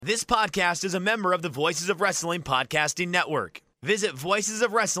This podcast is a member of the Voices of Wrestling Podcasting Network. Visit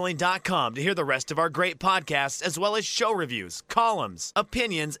voicesofwrestling.com to hear the rest of our great podcasts, as well as show reviews, columns,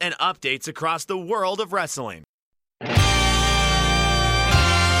 opinions, and updates across the world of wrestling.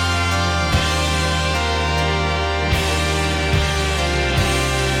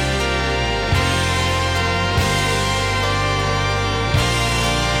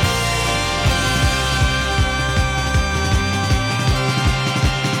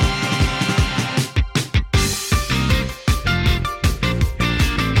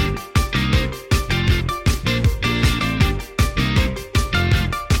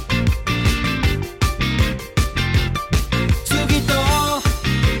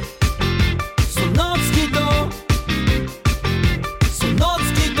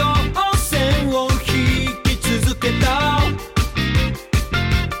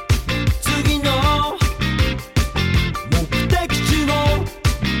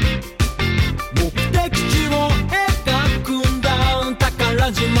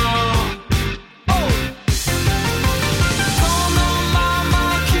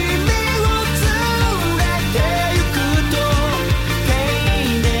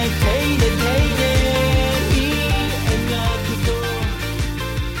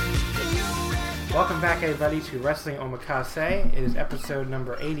 To Wrestling Omakase. It is episode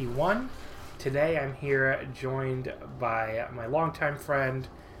number 81. Today I'm here joined by my longtime friend,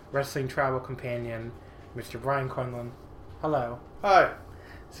 wrestling travel companion, Mr. Brian Quinlan. Hello. Hi.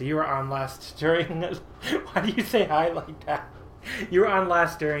 So you were on last during... Why do you say hi like that? You were on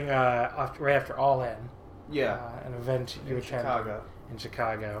last during, right after All In. Yeah. An event you attended in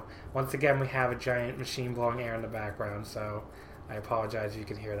Chicago. Once again, we have a giant machine blowing air in the background, so I apologize if you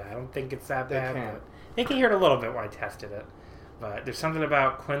can hear that. I don't think it's that bad. But I can hear it a little bit when I tested it. But there's something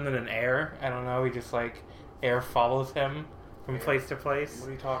about Quinlan and air. I don't know. He just air follows him from place to place. What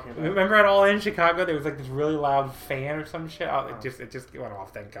are you talking about? Remember at All In Chicago, there was this really loud fan or some shit? Oh, it just went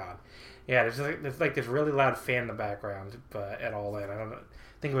off, thank God. Yeah, there's this really loud fan in the background, but at All In. I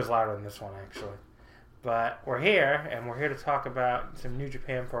think it was louder than this one, actually. But we're here, and we're here to talk about some New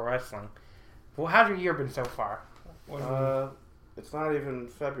Japan Pro Wrestling. Well, how's your year been so far? It's not even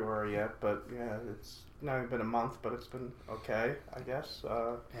February yet, but yeah, it's not even been a month, but it's been okay, I guess.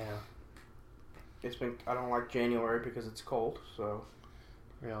 Yeah. It's been. I don't like January because it's cold, so.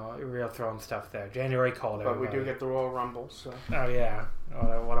 Real throwing stuff there. January cold, but everybody. we do get the Royal Rumble, so. Oh yeah,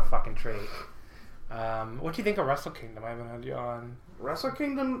 what a fucking treat. What do you think of Wrestle Kingdom? I haven't had you on. Wrestle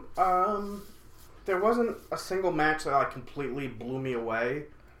Kingdom. There wasn't a single match that completely blew me away,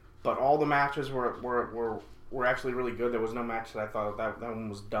 but all the matches were actually really good. There was no match that I thought that one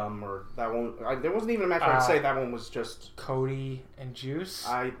was dumb or that one. There wasn't even a match where I'd say that one was just Cody and Juice.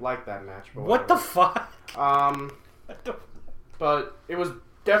 I liked that match. But what the fuck? But it was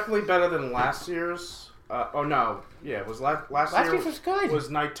definitely better than last year's. It was last year was good. Was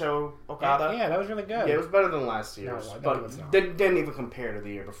Naito Okada? Yeah, that was really good. Yeah, it was better than last year's, no, but didn't even compare to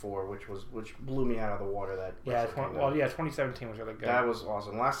the year before, which blew me out of the water. 2017 was really good. That was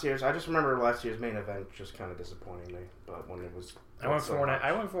awesome. I just remember last year's main event just kind of disappointing me, but when it was, I went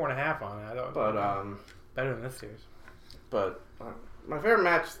 4.5 on it. But better than this year's. But my favorite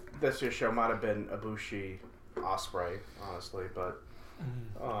match this year's show might have been Ibushi Ospreay, honestly, but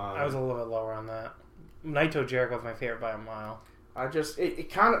I was a little bit lower on that. Naito Jericho is my favorite by a mile.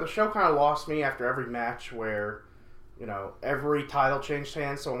 The show kind of lost me after every match where, every title changed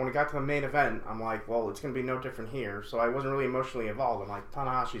hands. So when it got to the main event, I'm like, well, it's going to be no different here. So I wasn't really emotionally involved. I'm like,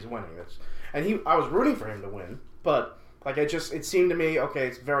 Tanahashi's winning. I was rooting for him to win, but it seemed to me, okay,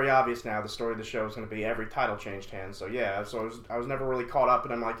 it's very obvious now. The story of the show is going to be every title changed hands. So yeah, I was never really caught up,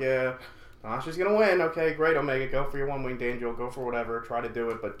 and I'm like, yeah. Tanahashi's going to win. Okay, great, Omega. Go for your one-winged angel. Go for whatever. Try to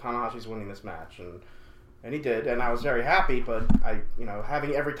do it. But Tanahashi's winning this match. And he did. And I was very happy. But,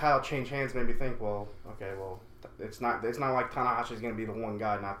 having every title change hands made me think, well, okay, it's not like Tanahashi's going to be the one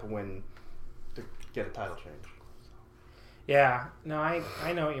guy not to win to get a title change. Yeah. No, I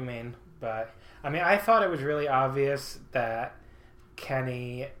know what you mean. But, I thought it was really obvious that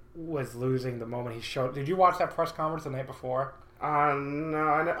Kenny was losing the moment he showed. Did you watch that press conference the night before? No,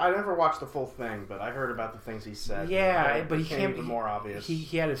 I never watched the full thing, but I heard about the things he said. Yeah, but he became even more obvious. He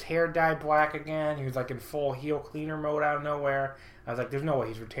had his hair dyed black again. He was in full heel cleaner mode out of nowhere. I was like, there's no way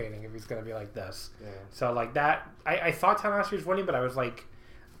he's retaining if he's going to be like this. Yeah. So that, I thought Tanahashi was winning, but I was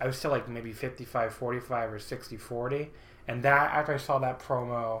still maybe 55-45 or 60-40. And that, after I saw that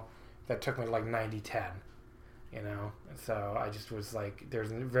promo, that took me 90-10. So I just was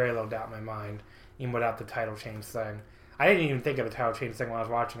there's very little doubt in my mind, even without the title change thing. I didn't even think of the title change thing when I was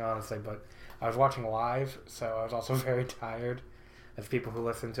watching, honestly, but I was watching live, so I was also very tired. as people who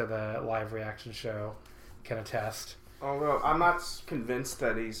listen to the live reaction show can attest. Although I'm not convinced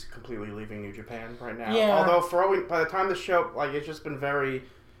that he's completely leaving New Japan right now. Yeah. Although by the time the show, like, it's just been very,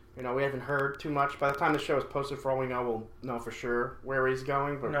 we haven't heard too much. By the time the show is posted, for all we know, we'll know for sure where he's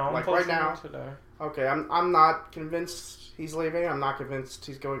going. But No, like I'm right now, today. okay, I'm not convinced he's leaving. I'm not convinced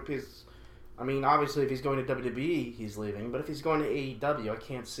he's going. Obviously, if he's going to WWE, he's leaving. But if he's going to AEW, I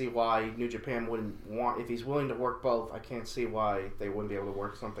can't see why New Japan wouldn't want. If he's willing to work both, I can't see why they wouldn't be able to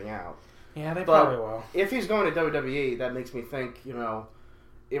work something out. Yeah, they probably will. If he's going to WWE, that makes me think,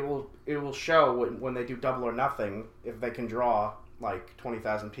 it will show when they do Double or Nothing if they can draw like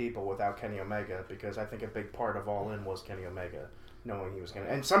 20,000 people without Kenny Omega, because I think a big part of All In was Kenny Omega knowing he was going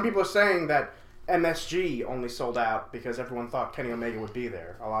to. And some people are saying that MSG only sold out because everyone thought Kenny Omega would be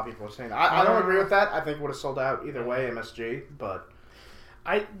there. A lot of people are saying that. I don't agree with that. I think it would have sold out either way, MSG, but...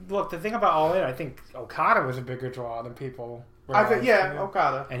 The thing about All In, I think Okada was a bigger draw than people...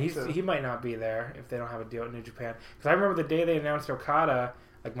 Okada. And he might not be there if they don't have a deal with New Japan. Because I remember the day they announced Okada,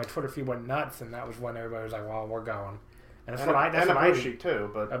 like my Twitter feed went nuts, and that was when everybody was like, "Well, we're going." And Ibushi too,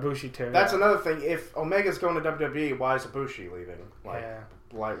 but Ibushi too. That's another thing. If Omega's going to WWE, why is Ibushi leaving? Like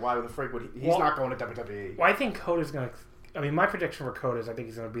why the freak would he? He's not going to WWE. Well, I think Kota's going to. My prediction for Kota is I think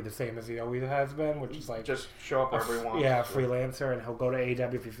he's going to be the same as he always has been, which is like just show up wherever he wants. Yeah, freelancer, and he'll go to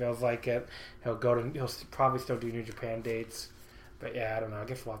AEW if he feels like it. He'll probably still do New Japan dates. But yeah, I don't know. I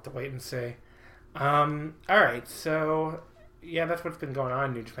guess we'll have to wait and see. All right, so yeah, that's what's been going on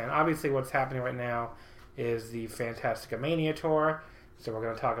in New Japan. Obviously, what's happening right now is the Fantastica Mania tour. So we're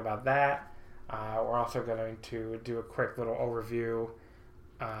going to talk about that. We're also going to do a quick little overview,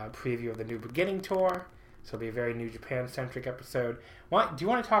 preview of the New Beginning tour. So it'll be a very New Japan centric episode. Do you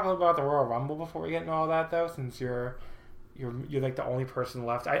want to talk a little about the Royal Rumble before we get into all that, though? Since you're like the only person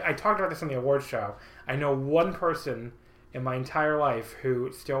left. I talked about this on the awards show. I know one person in my entire life who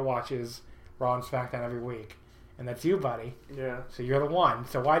still watches Raw and SmackDown every week, and that's you, buddy. Yeah. So you're the one.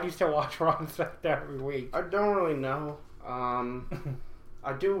 So why do you still watch Raw and SmackDown every week? I don't really know.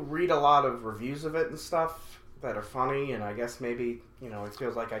 I do read a lot of reviews of it and stuff that are funny, and I guess maybe it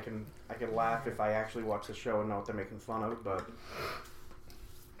feels like I can laugh if I actually watch the show and know what they're making fun of. But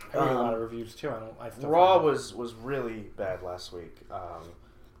I read a lot of reviews too. Raw was really bad last week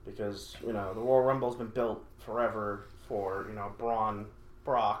because the Royal Rumble's been built forever for Braun,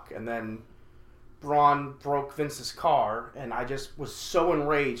 Brock, and then Braun broke Vince's car, and I just was so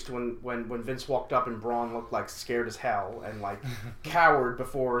enraged when Vince walked up and Braun looked like scared as hell and like cowered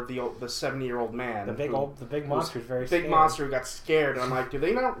before the 70-year-old man. The big monster is very big monster who got scared. And I'm like, do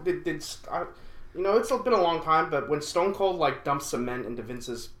they know? It's been a long time, but when Stone Cold like dumped cement into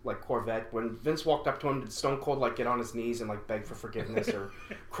Vince's like Corvette, when Vince walked up to him, did Stone Cold like get on his knees and like beg for forgiveness or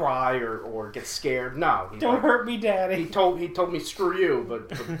cry or get scared? No, don't hurt me, Daddy. He told me screw you, but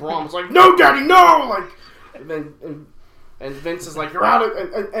Braun was like, no, Daddy, no, like, and Vince is like, you're out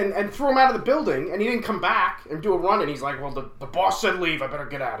of and threw him out of the building, and he didn't come back and do a run, and he's like, well, the boss said leave, I better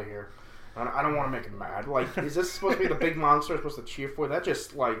get out of here. I don't want to make him mad. Like, is this supposed to be the big monster I'm supposed to cheer for? That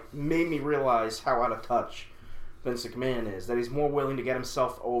just, like, made me realize how out of touch Vince McMahon is. That he's more willing to get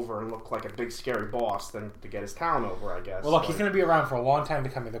himself over and look like a big, scary boss than to get his talent over, I guess. Well, look, he's going to be around for a long time to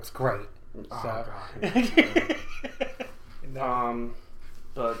come. He looks great. Oh, God. No.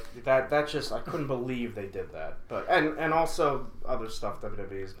 But that's just, I couldn't believe they did that. But and also other stuff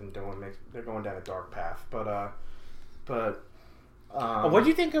WWE has been doing. They're going down a dark path. But what do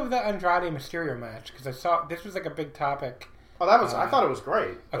you think of the Andrade Mysterio match? Because I saw this was like a big topic. Oh, that was. I thought it was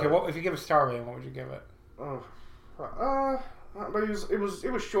great. Okay, well, if you give a star rating, what would you give it? But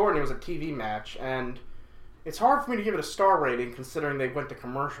it was short and it was a TV match, and it's hard for me to give it a star rating considering they went to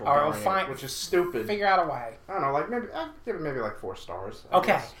commercial. All right, fine. Which is stupid. Figure out a way. I don't know, like maybe I'd give it maybe like 4 stars.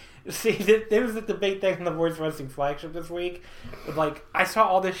 Okay. See, there was the big thing in the Voice Wrestling flagship this week. Like, I saw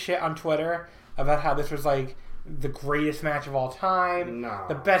all this shit on Twitter about how this was like the greatest match of all time. No.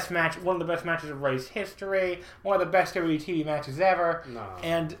 The best match, one of the best matches of race history, one of the best WWE matches ever. No.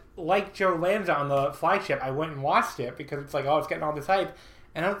 And like Joe Lanza on the flagship, I went and watched it because it's like, oh, it's getting all this hype.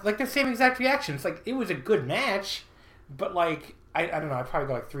 And I was like the same exact reaction. It's like, it was a good match, but like, I don't know, I'd probably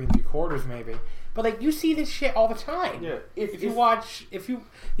go like 3 3/4 maybe. But like, you see this shit all the time. Yeah. If you like,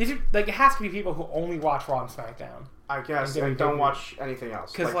 it has to be people who only watch Raw and SmackDown. I guess I don't watch anything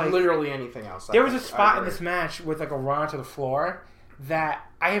else. Because like literally anything else. There was a spot in this match with like a run to the floor that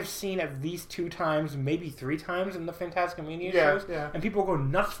I have seen at least 2 times, maybe 3 times in the Fantastic Mania shows. Yeah. And people go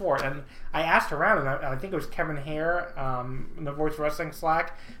nuts for it. And I asked around, and I think it was Kevin Hare in the Voice Wrestling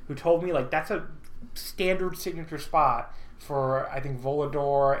Slack who told me like that's a standard signature spot for I think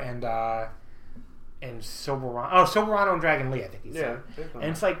Volador and Soberano and Dragon Lee, I think he said. Yeah.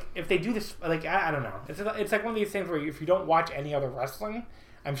 And it's like, if they do this, like, I don't know. It's like one of these things where if you don't watch any other wrestling,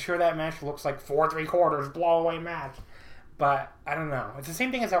 I'm sure that match looks like 4 3/4 blow-away match. But, I don't know. It's the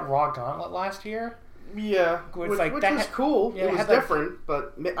same thing as that Raw Gauntlet last year. Yeah, which was cool. Yeah, it was different,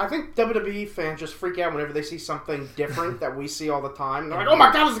 but I think WWE fans just freak out whenever they see something different that we see all the time. They're like, oh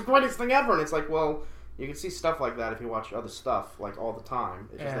my god, it's the greatest thing ever! And it's like, well, you can see stuff like that if you watch other stuff, like, all the time.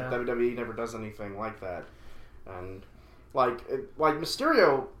 It's just that WWE never does anything like that. And, like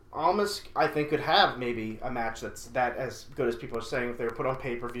Mysterio almost, I think, could have maybe a match that's that as good as people are saying if they were put on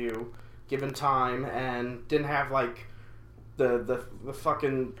pay-per-view, given time, and didn't have, like, the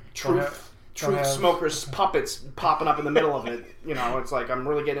fucking truth smokers puppets popping up in the middle of it. You know, it's like, I'm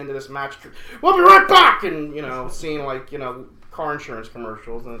really getting into this match. We'll be right back! And, you know, seeing, like, you know, car insurance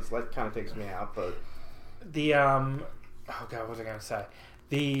commercials, and it's like, kind of takes me out, but... oh god, what was I going to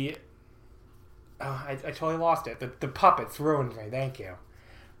say? I totally lost it. The puppets ruined me, thank you.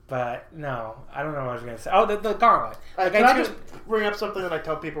 But, no, I don't know what I was going to say. Oh, the Gauntlet. Like, can I just bring up something that I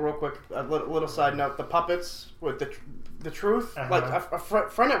tell people real quick? A little side note. The puppets with the truth. Uh-huh. Like, a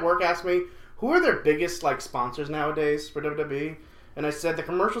friend at work asked me, who are their biggest, like, sponsors nowadays for WWE? And I said, the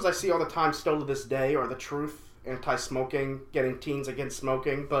commercials I see all the time still to this day are the truth, anti-smoking, getting teens against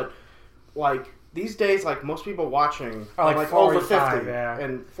smoking. But, like, these days, like, most people watching are, like over 50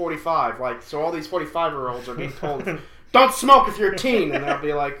 and 45. Like, so all these 45-year-olds are being told... Don't smoke if you're a teen, and they'll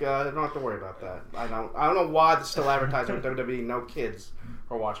be like, don't have to worry about that. I don't know why they're still advertising with WWE. No kids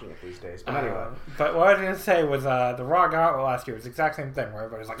are watching it these days. But anyway. But what I was going to say was the Raw Gauntlet last year was the exact same thing, where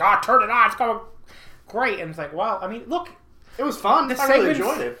everybody's like, turn it on, it's going great. And it's like, well, I mean, look. It was fun. I really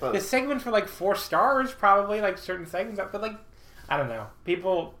enjoyed it. But... The segments were like 4 stars, probably, like certain segments. But, like, I don't know.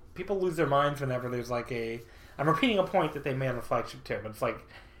 People lose their minds whenever there's like I'm repeating a point that they made on the flagship too, but it's like,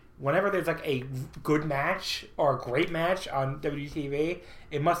 whenever there's like a good match or a great match on WTV,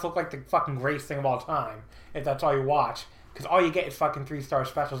 it must look like the fucking greatest thing of all time if that's all you watch, because all you get is fucking 3-star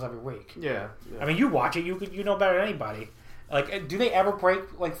specials every week. Yeah. I mean, you watch it, you know better than anybody. Like, do they ever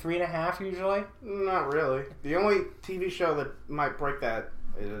break like 3.5 usually? Not really. The only TV show that might break that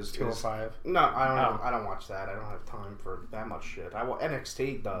is 205. No, I don't know. I don't watch that. I don't have time for that much shit.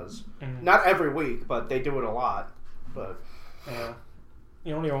 NXT does. Not every week, but they do it a lot. But yeah.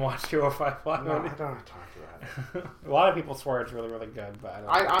 You don't even watch 205 Live. No, I don't have time for that. A lot of people swear it's really, really good, but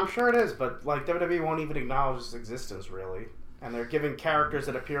I'm sure it is, but like WWE won't even acknowledge its existence, really. And they're giving characters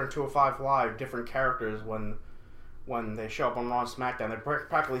that appear in 205 Live different characters when they show up on Raw and SmackDown. They're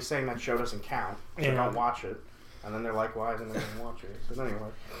practically saying that show doesn't count. So don't watch it. And then they're like, why isn't anyone watching it? So anyway.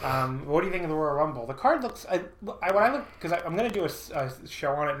 What do you think of the Royal Rumble? The card looks... when I look... Because I'm going to do a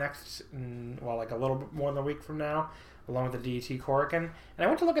show on it next... like a little bit more than a week from now, along with the DDT Korakuen. And I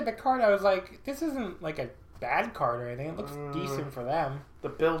went to look at the card. I was like, this isn't like a bad card or anything. It looks decent for them. The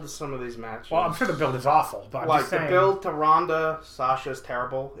build of some of these matches. Well, I'm sure the build is awful, but I'm just saying. The build to Ronda, Sasha is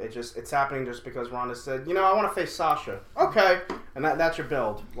terrible. It's happening just because Ronda said, I want to face Sasha. Okay, and that's your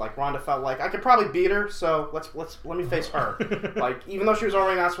build. Like, Ronda felt like I could probably beat her, so let me face her. Like, even though she was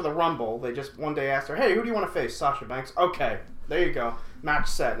already asked for the Rumble, they just one day asked her, hey, who do you want to face? Sasha Banks. Okay, there you go. Match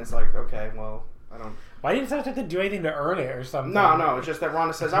set, and it's like, okay, well, I don't. Why didn't Sasha have to do anything to earn it or something? No, it's just that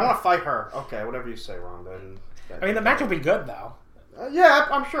Ronda says, I want to fight her. Okay, whatever you say, Ronda. And the match will be good though. Yeah,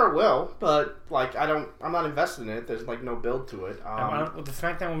 I'm sure it will, but like I'm not invested in it. There's like no build to it. With the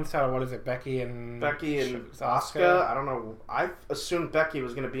SmackDown Women's title, what is it? Becky and Asuka. I don't know. I assumed Becky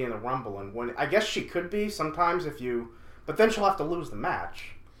was going to be in the Rumble, and when I guess she could be sometimes but then she'll have to lose the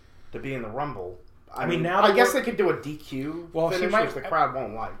match to be in the Rumble. I mean now I guess they could do a DQ finish, which the crowd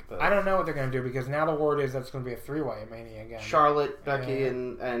won't like. But I don't know what they're going to do because now the word is that it's going to be a 3-way at Mania again. Charlotte, Becky,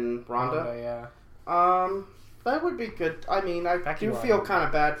 and Ronda. That would be good. I mean, I do feel kind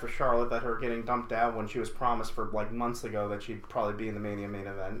of bad for Charlotte that her getting dumped out when she was promised for like months ago that she'd probably be in the Mania main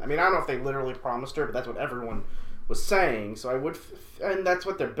event. I mean, I don't know if they literally promised her, but that's what everyone was saying. So and that's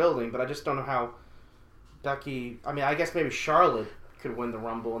what they're building. But I just don't know how Becky. I mean, I guess maybe Charlotte could win the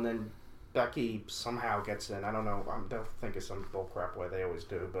Rumble and then Becky somehow gets in. I don't know. They'll think of some bullcrap way they always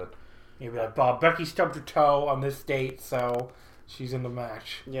do, but you'd be like, Bob, Becky stubbed her toe on this date, so she's in the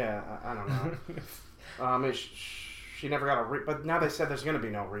match. Yeah, I don't know. She never got but now they said there's going to be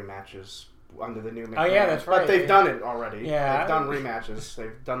no rematches under the new McMahon. Oh yeah, that's right. But they've done it already. Yeah, they've done rematches.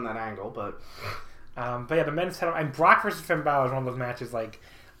 They've done that angle, but yeah, the men's title and Brock versus Finn Balor is one of those matches. Like,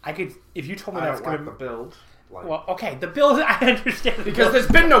 I could if you told me that's going to the build. Like, well, okay, the build I understand because there's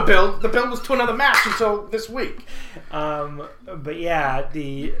been no build. The build was to another match until this week. But yeah,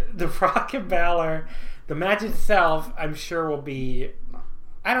 the Brock and Balor, the match itself, I'm sure will be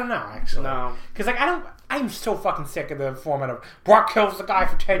I don't know, actually. No. Because, I'm so fucking sick of the format of Brock kills the guy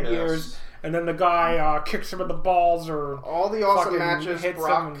for 10 years, and then the guy kicks him in the balls or... All the awesome matches hits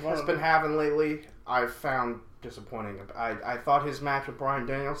Brock him has been having lately, I've found disappointing. I thought his match with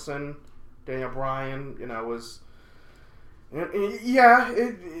Daniel Bryan, was... Yeah,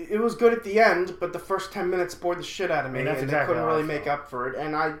 it was good at the end, but the first 10 minutes bored the shit out of me, and they couldn't really make up for it.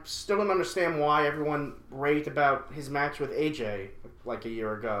 And I still don't understand why everyone raved about his match with AJ like a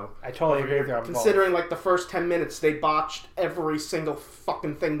year ago. I totally agree with you on considering like the first 10 minutes they botched every single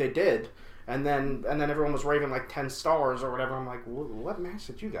fucking thing they did, and then everyone was raving like 10 stars or whatever. I'm like, what match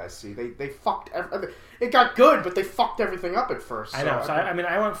did you guys see? They fucked it got good, but they fucked everything up at first. I know. So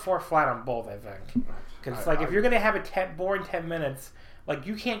I went 4 flat on both, I think. Because if you're gonna have a boring 10 minutes, like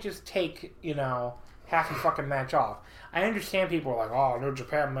you can't just take half the fucking match off. I understand people are like, oh, New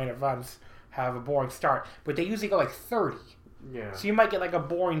Japan main events have a boring start, but they usually go like 30. Yeah. So you might get like a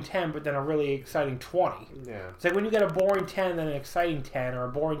boring 10, but then a really exciting 20. Yeah. It's like when you get a boring 10, then an exciting 10, or a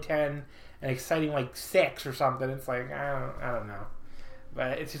boring 10, an exciting like 6 or something. It's like I don't know,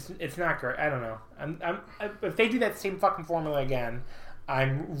 but it's not great. I don't know. If they do that same fucking formula again,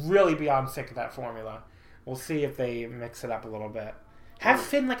 I'm really beyond sick of that formula. We'll see if they mix it up a little bit. Have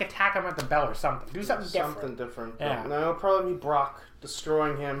Finn like attack him at the bell or something. Do something different. Something different. Yeah. No, it'll probably be Brock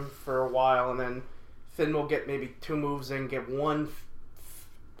destroying him for a while, and then Finn will get maybe 2 moves in, get one.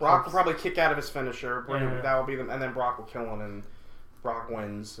 Brock will probably kick out of his finisher. Yeah. That will be them, and then Brock will kill him, and Brock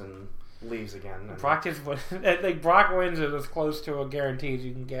wins and leaves again. And Brock just like Brock wins is as close to a guarantee as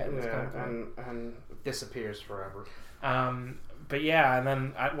you can get. And disappears forever. But yeah, and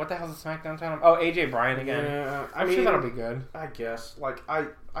then what the hell's the SmackDown title? Oh, AJ Bryan again. Yeah, I'm sure that'll be good. I guess. Like I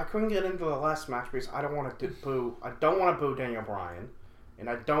couldn't get into the last match because I don't want to boo. I don't want to boo Daniel Bryan, and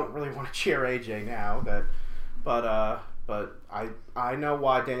I don't really want to cheer AJ now. But I know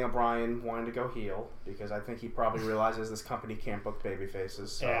why Daniel Bryan wanted to go heel, because I think he probably realizes this company can't book babyfaces.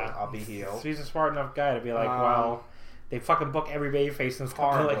 So yeah. I'll be heel. So he's a smart enough guy to be like, well, they fucking book every babyface in this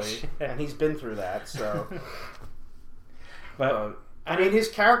company like shit. And he's been through that. So. But I mean, his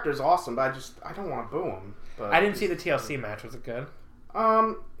character's awesome, but I don't want to boo him. But I didn't see the TLC match. Was it good?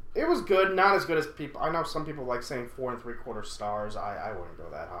 It was good. Not as good as people. I know some people like saying 4 3/4 stars. I wouldn't go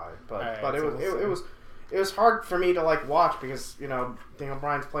that high, but it was hard for me to like watch because Daniel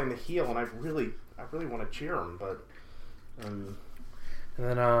Bryan's playing the heel, and I really want to cheer him, but. And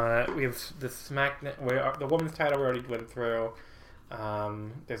then we have the women's title we already went through.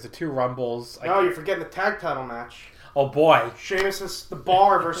 There's the 2 Rumbles. No, you're forgetting the tag title match. Oh boy, Sheamus' The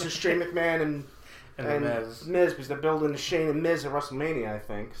Bar versus Shane McMahon and Miz, because they're building the Shane and Miz at WrestleMania, I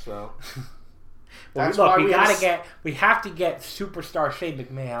think. So we have to get superstar Shane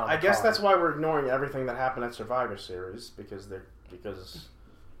McMahon. I guess that's why we're ignoring everything that happened at Survivor Series because they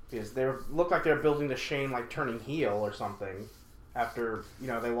look like they're building the Shane like turning heel or something. After,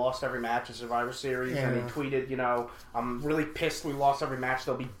 they lost every match in Survivor Series, and he tweeted, I'm really pissed we lost every match.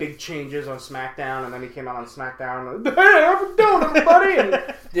 There'll be big changes on SmackDown, and then he came out on SmackDown and, hey, how we doing, everybody?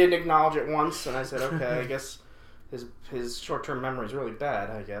 And didn't acknowledge it once, and I said, okay, I guess his short-term memory is really bad,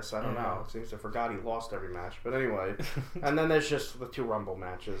 I guess. I don't know. It seems to forgot he lost every match. But anyway, and then there's just the 2 Rumble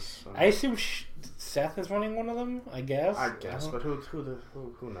matches. I assume Seth is running one of them, I guess. But who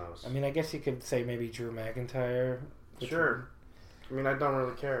knows? I mean, I guess you could say maybe Drew McIntyre. Sure. I mean, I don't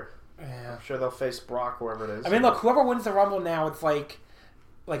really care. Yeah. I'm sure they'll face Brock, whoever it is. I mean, look, whoever wins the Rumble now, it's like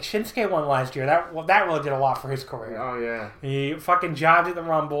Shinsuke won last year. That really did a lot for his career. Oh, yeah. He fucking jobbed at the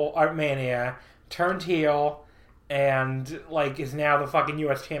Rumble, Art Mania, turned heel, and, is now the fucking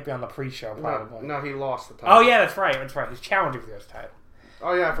U.S. champion on the pre-show, probably. No, he lost the title. Oh, yeah, that's right. He's challenging for the U.S. title.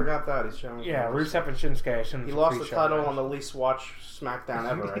 Oh, yeah, I forgot that. He's challenging. Yeah, Rusev and Shinsuke. He lost the title on the least watched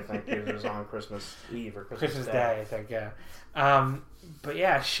SmackDown ever, I think. It was on Christmas Eve or Christmas Day. I think, yeah. But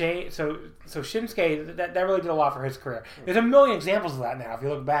yeah, Shane. So Shinsuke, that really did a lot for his career. There's a million examples of that now. If you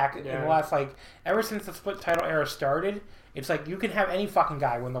look back in the last ever since the split title era started, it's like you can have any fucking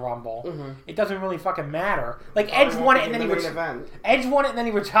guy win the Rumble. Mm-hmm. It doesn't really fucking matter. Edge won it and then Edge won it and then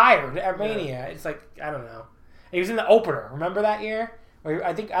he retired at Mania. Yeah. It's like I don't know. He was in the opener. Remember that year?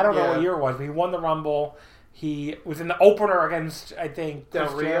 I don't know what year it was, but he won the Rumble. He was in the opener against I think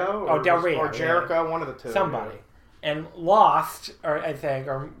Del Rio. Del Rio or Jericho, one of the 2. Somebody. And lost, I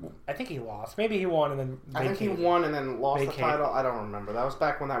think he lost. Maybe he won and then vacated. I think he won and then lost the title. I don't remember. That was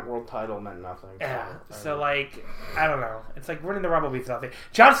back when that world title meant nothing. Yeah. So I don't know. It's like winning the Rumble beats nothing.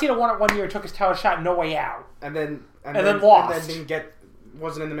 John Cena won it one year, took his title shot, No Way Out, and then lost. And then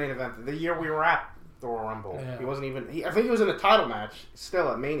wasn't in the main event. The year we were at the Royal Rumble. Yeah. He wasn't even. I think he was in a title match still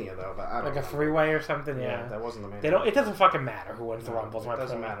at Mania though, but I don't like know. a 3-way or something. Yeah, that wasn't the main. They don't. It doesn't fucking matter who wins the Rumbles. It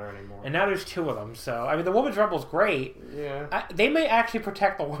doesn't matter anymore. And now there's 2 of them. So I mean, the Women's Rumble's great. Yeah. They may actually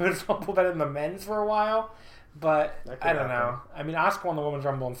protect the Women's Rumble better than the Men's for a while, but I don't know. I mean, Asuka won the Women's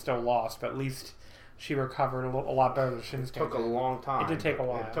Rumble and still lost, but at least she recovered a lot better than Shinsuke. It took a long time. It did take a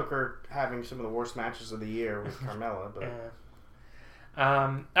while. It took her having some of the worst matches of the year with Carmella, but. Yeah.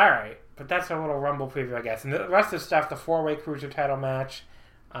 All right, but that's a little Rumble preview, I guess. And the rest of the stuff, the 4-way Cruiser title match,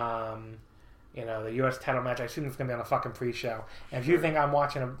 the U.S. title match, I assume it's going to be on a fucking pre-show. And if you think I'm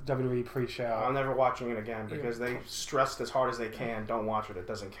watching a WWE pre-show... I'm never watching it again because they stressed as hard as they can, don't watch it, it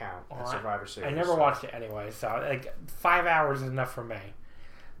doesn't count. Well, Survivor Series. I never watched it anyway, so 5 hours is enough for me.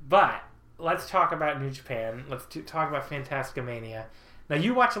 But let's talk about New Japan. Let's talk about Fantasticamania. Now,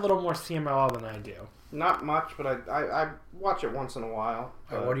 you watch a little more CMLL than I do. Not much, but I watch it once in a while.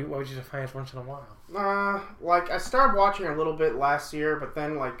 What would you define as once in a while? I started watching a little bit last year, but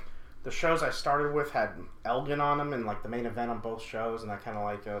then the shows I started with had Elgin on them and the main event on both shows, and I kind of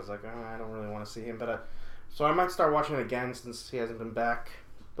I was like, oh, I don't really want to see him, but so I might start watching it again since he hasn't been back.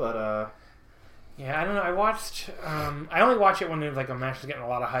 But yeah, I don't know. I watched. I only watch it when there's a match is getting a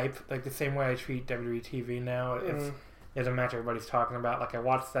lot of hype, the same way I treat WWE TV now. If there's a match everybody's talking about, I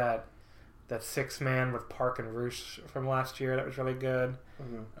watched that 6-man with Park and Roosh from last year. That was really good.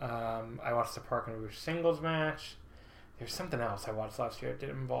 Mm-hmm. I watched the Park and Roosh singles match. There's something else I watched last year that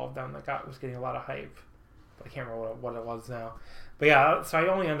didn't involve them that was getting a lot of hype. But I can't remember what it was now. But yeah, so I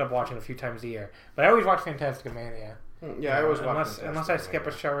only end up watching a few times a year. But I always watch Fantasticamania. Yeah, I always watch unless I skip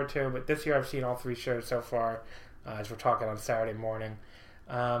a show or two. But this year I've seen all 3 shows so far, as we're talking on Saturday morning.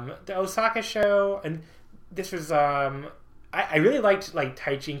 The Osaka show, and this was... I really liked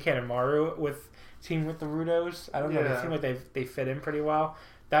Taichi and Kanemaru with teaming with the Rudos. I don't know. They seem like they fit in pretty well.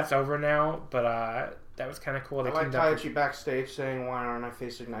 That's over now, but that was kind of cool. I like Taichi backstage saying, "Why aren't I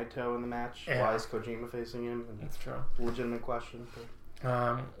facing Naito in the match? Yeah. Why is Kojima facing him?" And that's true. Legitimate question.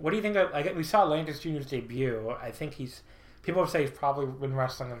 What do you think of? We saw Atlantis Jr.'s debut. I think people would say he's probably been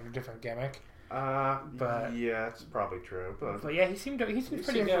wrestling under a different gimmick. But yeah, it's probably true. But yeah, he seems pretty good.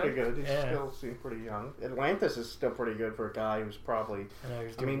 He still seems pretty young. Atlantis is still pretty good for a guy who's probably.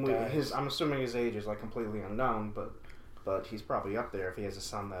 I'm assuming his age is completely unknown, but he's probably up there if he has a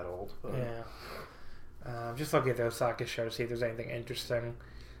son that old. But. Yeah. Just looking at the Osaka show to see if there's anything interesting.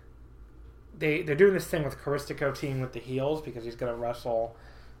 They're doing this thing with Caristico team with the heels because he's going to wrestle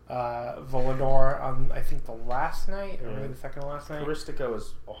Volador on, I think, the last night, or maybe the second to last night. Caristico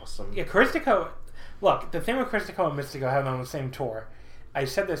is awesome. Yeah, Caristico... Look, the thing with Caristico and Mystico having on the same tour, I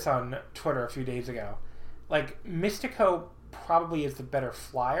said this on Twitter a few days ago, Mystico probably is the better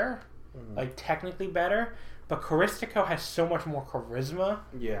flyer, technically better, but Caristico has so much more charisma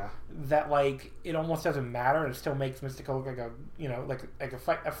that, it almost doesn't matter, and it still makes Mystico look like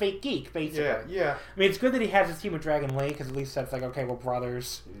a fake geek, basically. Yeah. I mean, it's good that he has his team with Dragon Lee, because at least that's okay, we're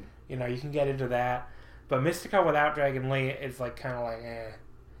brothers. You can get into that. But Mystico without Dragon Lee is kind of eh.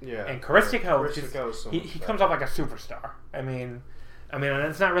 Yeah. And Caristico he comes off like a superstar. I mean,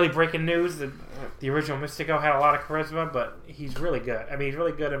 it's not really breaking news that the original Mystico had a lot of charisma, but he's really good. I mean, he's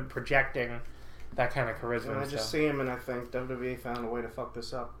really good at projecting that kind of charisma. And I just see him, and I think WWE found a way to fuck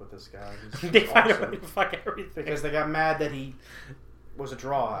this up with this guy. They found a way to fuck everything. Because they got mad that he was a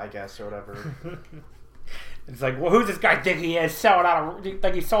draw, I guess, or whatever. It's who's this guy think he is? He sold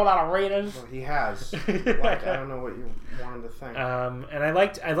out of arenas? Well, he has. I don't know what you want him to think. And I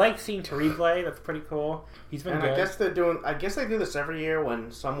liked seeing Terrible. That's pretty cool. He's been good. I guess they do this every year when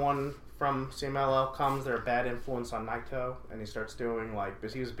someone from CMLL comes, they're a bad influence on Naito, and he starts doing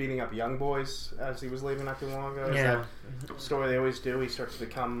because he was beating up young boys as he was leaving not too long ago. Yeah. That story they always do. He starts to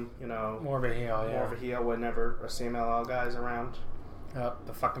become, more of a heel. More of a heel whenever a CMLL guy is around.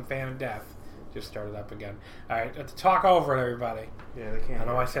 The fucking fan of death just started up again. All right, let's talk over it, everybody. Yeah, they can't. I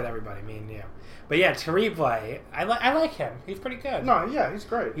know I said everybody, me and you. But yeah, Terrible, I like him. He's pretty good. No, yeah, he's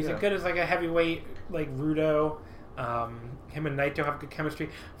great. He's as good as a heavyweight Rudo. Him and Naito have good chemistry.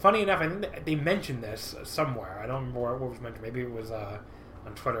 Funny enough, I think they mentioned this somewhere. I don't remember what was mentioned. Maybe it was on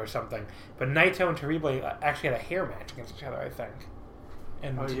Twitter or something. But Naito and Terrible actually had a hair match against each other, I think.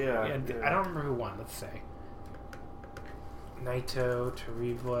 And, I don't remember who won. Let's say Naito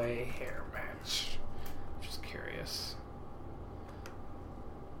Terrible hair match. Just curious.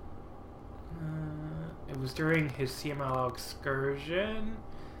 It was during his CMLL excursion.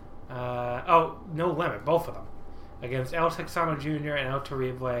 No Limit, both of them. Against El Texano Jr. and El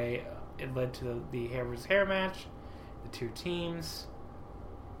Terrible, it led to the hair match. The two teams.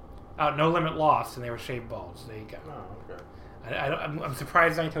 No Limit lost, and they were shaved balls. There you go. Oh, okay. I'm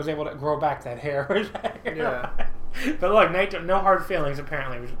surprised Naito was able to grow back that hair. Yeah. But look, Naito, no hard feelings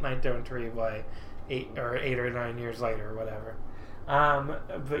apparently with Naito and Toribio 8 or 9 years later or whatever.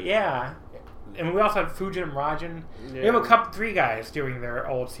 But yeah, and we also had Fujin and Rajan. Yeah. We have 3 guys doing their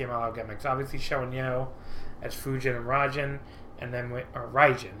old CMLL gimmicks. Obviously, Sho and Yo as Fujin and Rajan, and then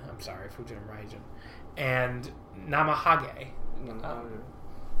Raijin. I'm sorry, Fujin and Raijin, and Namahage.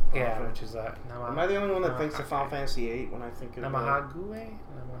 Yeah, which is Am I the only one that thinks of Final Fantasy VIII when I think of Namahague?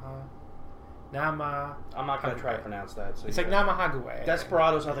 I'm not going to try to pronounce that. So it's like Namahague.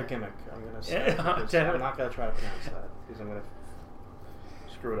 Desperado's other gimmick, I'm going to say. I'm not going to try to pronounce that because I'm going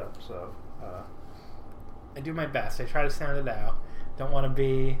to screw it up. So I do my best. I try to sound it out. Don't want to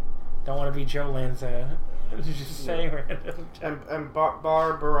be Joe Lanza. Just saying random. And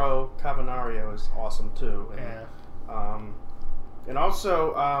Barbaro Cavernario is awesome too. And, yeah. And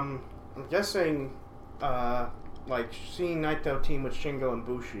also, I'm guessing, like seeing Naito team with Shingo and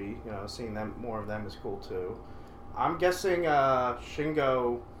Bushi, seeing more of them is cool too. I'm guessing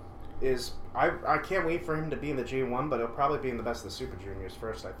Shingo is. I can't wait for him to be in the G1, but he'll probably be in the Best of the Super Juniors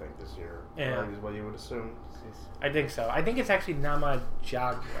first. I think this year. Yeah. Is what you would assume. I think so. I think it's actually Namahage,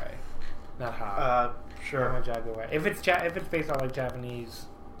 not Ha. Sure. Namahage. If it's based on like Japanese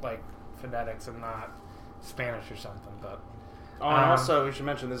like phonetics and not Spanish or something, but. Oh, and also we should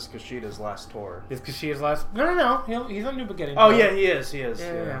mention this is Kushida's last tour. Is Kushida's last? No. He's on New Beginning. Oh yeah, he is.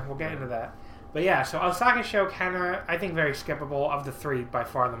 Yeah. We'll get into that. But yeah, so Osaka Show kinda, I think, very skippable. Of the 3, by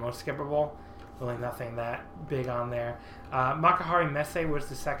far the most skippable. Really nothing that big on there. Makuhari Messe was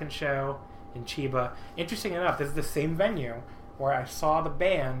the second show in Chiba. Interesting enough, this is the same venue where I saw the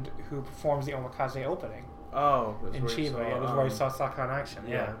band who performs the Omakase opening. Oh, in Chiba. Yeah, this is where I saw Saka in action.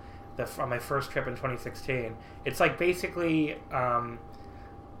 Yeah. On my first trip in 2016. It's like basically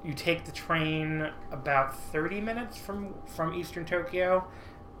you take the train about 30 minutes from Eastern Tokyo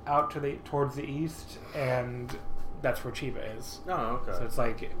out towards the east, and that's where Chiba is. Oh, okay. So it's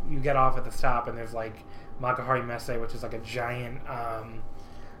like you get off at the stop, and there's like Makuhari Messe, which is like a giant.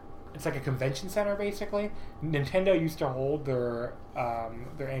 It's like a convention center basically. Nintendo used to hold their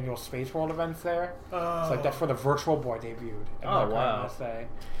annual Space World events there. Oh. It's like that's where the Virtual Boy debuted. Oh wow. Messe.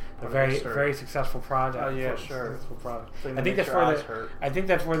 A very successful project. Oh yeah, sure. Successful product. I think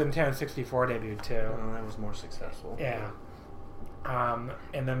that's where the Nintendo 64 debuted too. Oh, that was more successful. Yeah.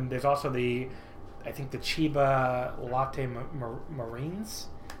 And then there's also the Chiba Latte Marines,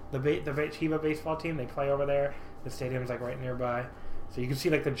 the Chiba baseball team. They play over there. The stadium's like right nearby, so you can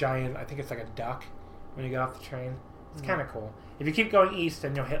see like the giant. I think it's like a duck when you get off the train. It's kind of cool. If you keep going east,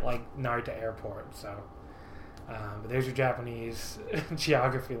 then you'll hit like Narita Airport. So. But there's your Japanese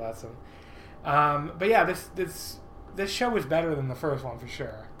geography lesson. But yeah, this show was better than the first one for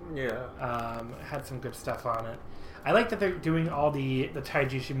sure. Yeah. Had some good stuff on it. I like that they're doing all the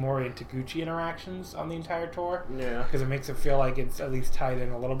Taiji Ishimori and Taguchi interactions on the entire tour. Yeah. Because it makes it feel like it's at least tied in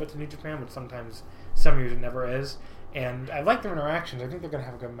a little bit to New Japan, but sometimes some years it never is. And I like their interactions. I think they're going to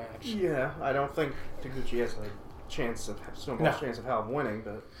have a good match. Yeah. I don't think Taguchi has a chance of chance of hell of winning,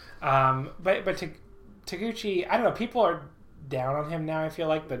 but. But Taguchi, I don't know. People are down on him now. I feel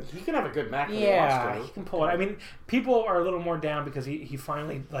like, but he can have a good match. Yeah, he can pull it. I mean, people are a little more down because he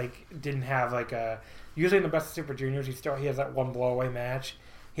finally didn't have like a. Usually in the Best of Super Juniors, he has that one blowaway match.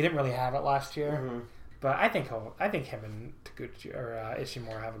 He didn't really have it last year, but I think him and Taguchi or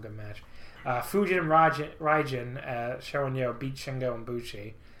Ishimori have a good match. Fujin and Raijin, Sho and Yo beat Shingo and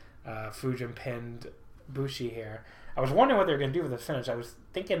Bushi. Fujin pinned Bushi here. I was wondering what they were going to do for the finish. I was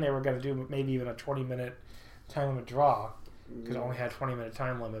thinking they were going to do maybe even a 20-minute time limit draw because it only had a 20-minute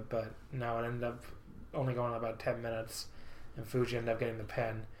time limit, but no, it ended up only going about 10 minutes, and Fuji ended up getting the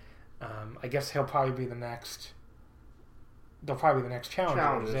pin. I guess he'll probably be the next. They'll probably be the next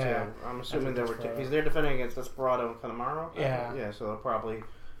challengers. Yeah. I'm assuming he's there defending against Desperado and Kanemaru. Yeah. Yeah, so they'll probably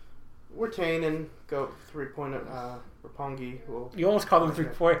retain and go 3-point Roppongi. You almost call them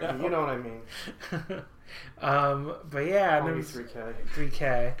 3-point. You know what I mean. But yeah, and there was 3K.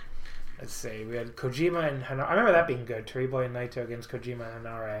 3K. Let's see. We had Kojima and Hanare. I remember that being good. Toribio and Naito against Kojima and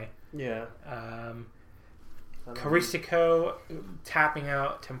Hanare. Yeah. Karistiko tapping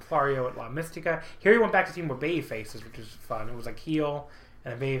out Templario at La Mystica. Here he went back to team with Babyfaces, which was fun. It was like heel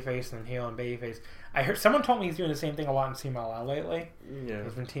and a Babyface and then heel and Babyface. I heard someone told me he's doing the same thing a lot in CMLL lately. Yeah.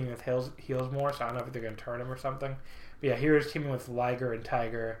 He's been teaming with heels more, so I don't know if they're going to turn him or something. But yeah, here he's teaming with Liger and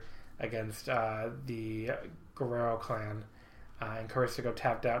Tiger against the Guerrero clan. And Karistiko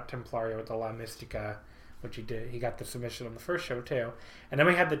tapped out Templario with the La Mystica, which he did. He got the submission on the first show, too. And then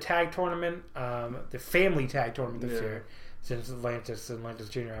we had the tag tournament, the family tag tournament this year, since Atlantis and Atlantis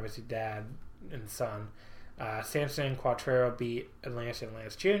Jr., obviously dad and son. Samson and Quattro beat Atlantis and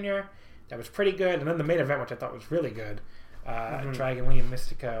Atlantis Jr. That was pretty good. And then the main event, which I thought was really good, Dragon Lee and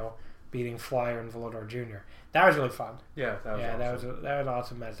Mystico beating Flyer and Volador Jr. That was really fun. Yeah, that was awesome. That was an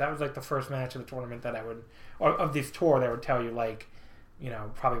awesome match. That was like the first match of the tournament that I would, or of this tour, that would tell you like,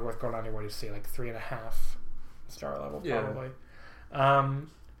 probably worth going on your way to see, like 3.5 star level probably.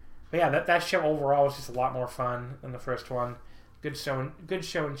 But yeah, that show overall was just a lot more fun than the first one. Good show in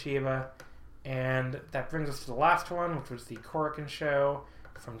Chiba. And that brings us to the last one, which was the Korakuen show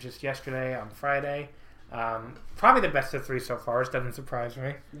from just yesterday on Friday. Probably the best of 3 so far. It doesn't surprise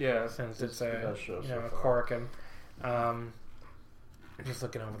me. Yeah, since it's a a Korakuen. Just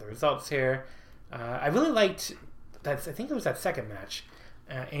looking over the results here. I really liked I think it was that second match.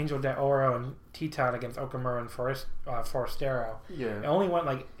 Angel de Oro and Titan against Okamura and Forastero. Yeah. It only went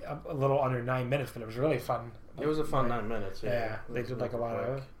like a little under 9 minutes, but it was really fun. It was a fun 9 minutes. Yeah, they did like a lot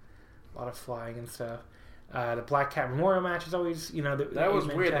of flying and stuff. The Black Cat Memorial match is always, that was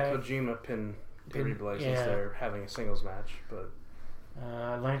weird. The Kojima pin Blazers there having a singles match, but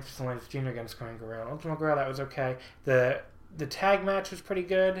Atlantis Jr. against Gran Guerrero. Ultimo Guerrero, that was okay. The tag match was pretty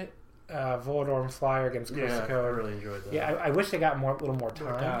good. Volador and Flyer against Chris I really enjoyed that. Yeah, I wish they got a little more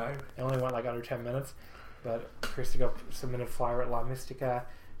time. It only went like under 10 minutes, but Christico submitted Flyer at La Mystica.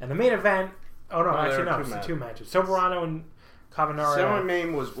 And the main event, it's 2 matches. Soberano and Cabanera.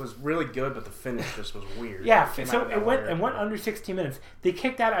 Semi-main was really good, but the finish just was weird. Yeah, so it went under 16 minutes. They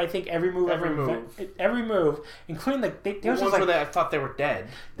kicked out, I think, every move, including there was ones where I thought they were dead.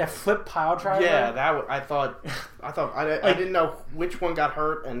 That flip pile driver. Yeah, I didn't know which one got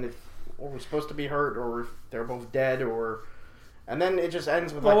hurt or was supposed to be hurt, or if they're both dead, and then it just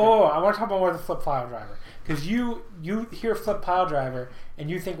ends with I want to talk about more of the flip pile driver, because you hear flip pile driver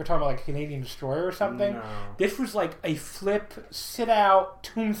and you think we're talking about like a Canadian destroyer or something. No. This was like a flip sit out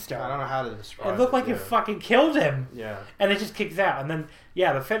tombstone. I don't know how to describe it. It looked like it fucking killed him. Yeah. And it just kicks out, and then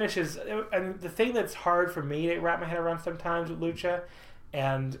the finish is. And the thing that's hard for me to wrap my head around sometimes with lucha,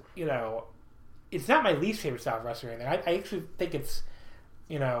 and it's not my least favorite style of wrestling. I actually think it's.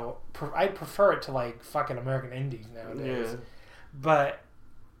 I prefer it to like fucking American Indies nowadays. Yeah. But,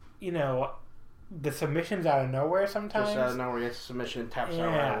 the submissions out of nowhere sometimes. Just out of nowhere, it's a submission, taps out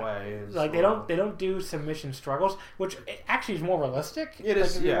right away. Like they don't do submission struggles, which actually is more realistic. It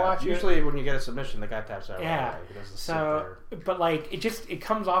is. Usually when you get a submission, the guy taps out right away. He doesn't sit there. But like it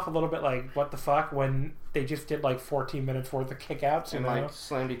comes off a little bit like what the fuck when they just did like 14 minutes worth of kickouts and like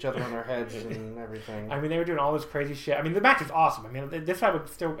slammed each other on their heads and everything. I mean, they were doing all this crazy shit. I mean, the match was awesome. I mean, this I would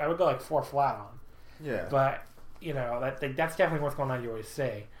go like 4 flat on. Yeah. But that's definitely worth going on your way to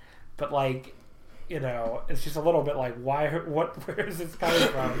see. But like. It's just a little bit like, where is this coming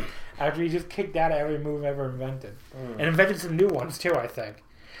from? After he just kicked out every move ever invented. And invented some new ones, too, I think.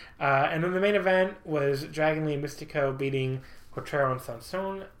 And then the main event was Dragon Lee and Mystico beating Quattro and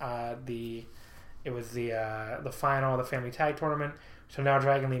Sanson. It was the final of the Family Tag Tournament. So now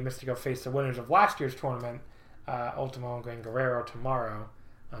Dragon Lee and Mystico face the winners of last year's tournament, Ultimo and Gran Guerrero, tomorrow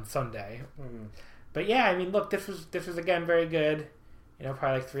on Sunday. But yeah, I mean, look, this was again very good.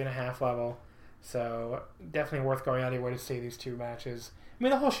 Probably like 3.5 level. So definitely worth going out of your way to see these 2 matches. I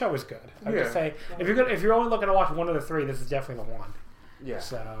mean, the whole show was good. I would just say if you're only looking to watch one of the 3, this is definitely the one. Yeah.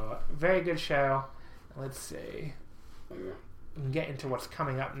 So very good show. Let's see. We can get into what's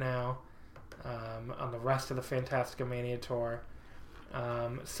coming up now on the rest of the Fantastica Mania tour.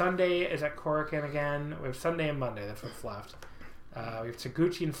 Sunday is at Korakuen again. We have Sunday and Monday. That's what's left. We have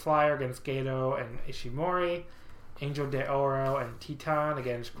Taguchi and Flyer against Gato and Ishimori. Angel de Oro and Titan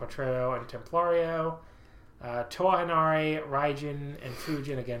against Quattro and Templario. Toa Henare, Raijin, and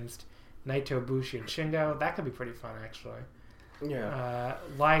Fujin against Naito, Bushi, and Shingo. That could be pretty fun, actually. Yeah.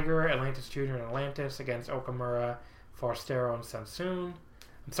 Liger, Atlantis Jr., and Atlantis against Okamura, Forastero, and Sansun.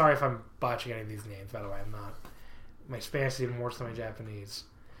 I'm sorry if I'm botching any of these names, by the way. I'm not. My Spanish is even worse than my Japanese.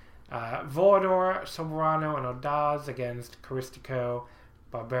 Volador, Soberano, and Odaz against Caristico,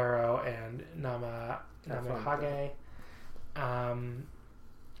 Barbero, and Namahage. In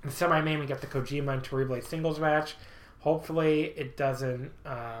the semi-main, we got the Kojima and Terrible singles match. Hopefully, it doesn't,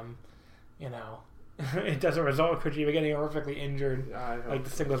 it doesn't result in Kojima getting horrifically injured like the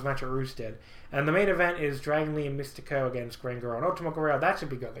singles match at Roos did. And the main event is Dragon Lee and Mystico against Gran Guerrero and Ultimo Guerrero. That should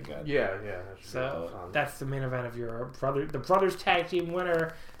be really good. Yeah. That so that's the main event of the brothers tag team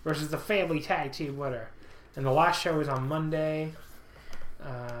winner versus the family tag team winner. And the last show is on Monday.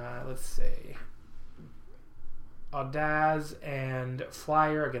 Let's see. Audaz and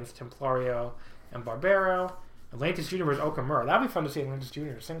Flyer against Templario and Barbero. Atlantis Jr. versus Okamura. That'd be fun to see Atlantis Jr. in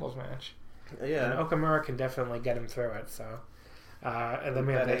a singles match. Yeah. And Okamura can definitely get him through it. So And then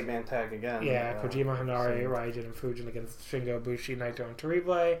we that have 8-man tag again. Yeah, Kojima, Hanare, Raijin, and Fujin against Shingo, Bushi, Naito, and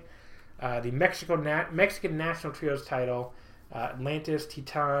Terrible. The Mexican National Trios title, Atlantis,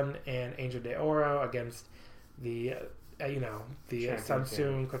 Titan, and Angel de Oro against the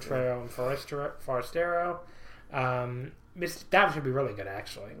Samsung, Cotrero, and Forestero. That should be really good,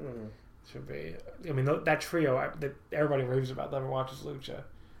 actually. Should be. I mean, that trio, everybody raves about them and watches Lucha.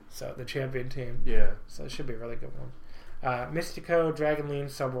 So, the champion team. Yeah. So, it should be a really good one. Mystico, Dragon Lean,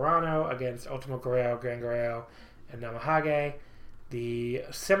 Soberano against Ultimo Guerrero, Gran Guerrero, and Namahage. The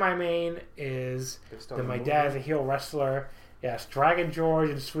semi-main is My Dad's a Heel Wrestler. Yes, Dragon George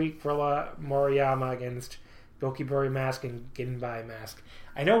and Sweet Gorilla Moriyama against Gokiburi Mask and Ginbai Mask.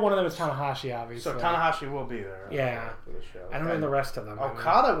 I know one of them is Tanahashi, obviously. So Tanahashi will be there. Yeah. For the show. I don't know the rest of them.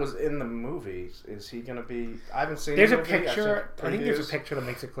 Okada was in the movies. Is he going to be... I haven't seen there's the movie. I think there's a picture that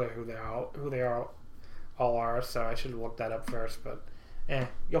makes it clear who they all are, so I should have looked that up first, but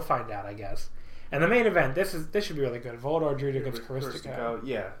you'll find out, I guess. And the main event, this should be really good. Volador Jr. against Caristico.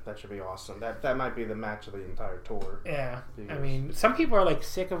 Yeah, that should be awesome. That might be the match of the entire tour. Yeah, I mean, some people are like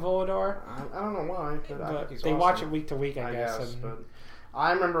sick of Volador. I don't know why, but I think he's awesome. Watch it week to week, I guess. But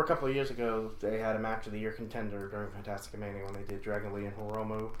I remember a couple of years ago they had a match of the year contender during Fantastic Mania when they did Dragon Lee and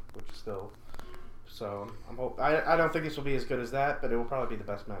Hiromu, which is still. So I don't think this will be as good as that, but it will probably be the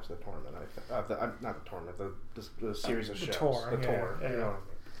best match of the tournament. Not the tournament, the series of shows. The tour. Yeah. You know what I mean?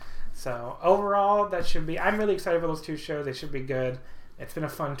 So overall, that should be. I'm really excited for those two shows. They should be good. It's been a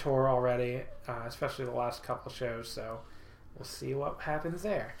fun tour already, especially the last couple shows. So we'll see what happens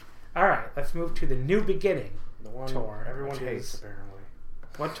there. All right, let's move to the New Beginning tour. Everyone hates apparently.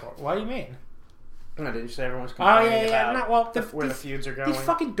 What tour? What do you mean? No, didn't you say everyone's complaining about where the feuds are going? These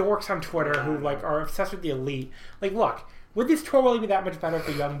fucking dorks on Twitter who are obsessed with the Elite. Like, look, would this tour really be that much better if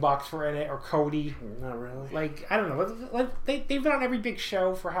the Young Bucks were in it or Cody? Not really. Like, I don't know. They've been on every big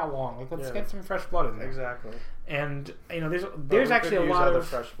show for how long? Like, let's get some fresh blood in there. Exactly. And there's actually a lot of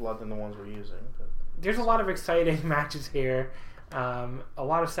fresh blood than the ones we're using. But there's a lot of exciting matches here. A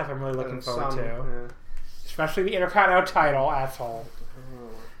lot of stuff I'm really looking forward to, especially the Intercontinental title, asshole.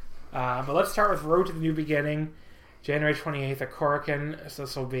 But let's start with Road to the New Beginning, January 28th at Korakuen. So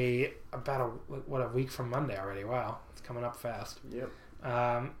this will be about a week from Monday already. Wow, it's coming up fast. Yep.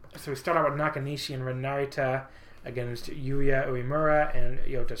 So we start out with Nakanishi and Ren Narita against Yuya Uemura and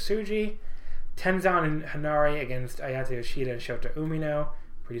Yota Tsuji. Tenzan and Hanare against Ayata Yoshida and Shota Umino.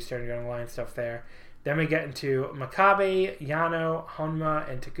 Pretty standard on the line stuff there. Then we get into Makabe, Yano, Honma,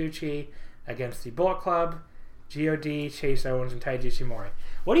 and Taguchi against the Bullet Club, G.O.D., Chase Owens, and Taiji Ishimori.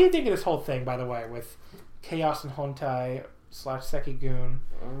 What do you think of this whole thing, by the way, with Chaos and Hontai / Sekigun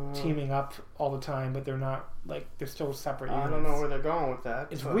teaming up all the time, but they're not, like, they're still separate units? I don't know where they're going with that.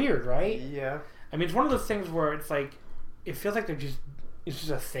 It's weird, right? Yeah. I mean, it's one of those things where it's like, it feels like it's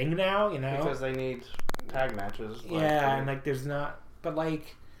just a thing now, you know? Because they need tag matches. And, like, there's not, but,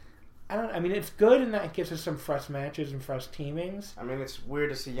 like, I mean, it's good in that it gives us some fresh matches and fresh teamings. I mean, it's weird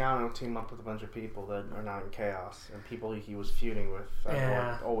to see Yano team up with a bunch of people that are not in Chaos and people he was feuding with.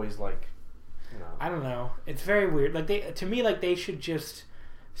 Always like, you know. I don't know. It's very weird. Like they should just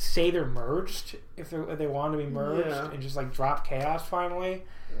say they're merged if they want to be merged and just like drop Chaos finally.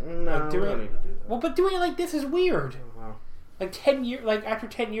 No, like, we don't need to do that. Well, but doing it like this is weird. Like 10 years, like after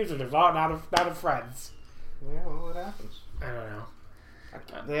 10 years, they're not of friends. Yeah, well, it happens. I don't know.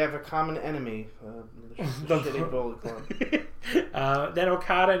 They have a common enemy, the shitty Bullet Club. Then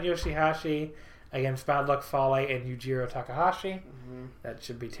Okada and Yoshihashi against Bad Luck Fale and Yujiro Takahashi. Mm-hmm. That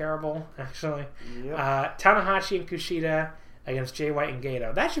should be terrible, actually. Yep. Tanahashi and Kushida against Jay White and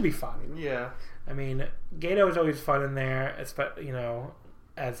Gato. That should be fun. Yeah. I mean, Gato is always fun in there,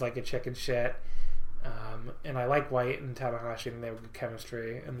 as like a chicken shit. And I like White and Tanahashi, and they have good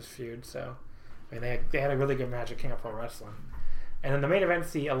chemistry in this feud. So, I mean, they had a really good match at King of Pro Wrestling. And then the main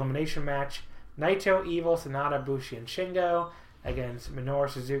event's the elimination match. Naito, Evil, Sonata, Bushi, and Shingo against Minoru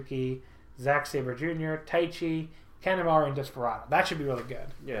Suzuki, Zack Sabre Jr., Taichi, Kanemaru, and Desperado. That should be really good.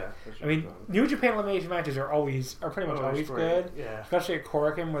 Yeah. I mean, New Japan elimination matches are pretty much always good. Yeah. Especially at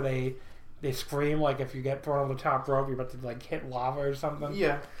Korakuen where they scream like if you get thrown on the top rope, you're about to like hit lava or something.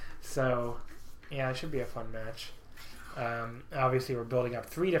 Yeah. So, yeah, it should be a fun match. Obviously, we're building up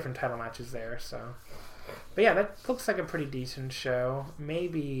 3 different title matches there, so... But yeah, that looks like a pretty decent show.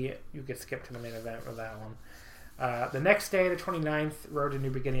 Maybe you could skip to the main event with that one. The next day, the 29th, Road to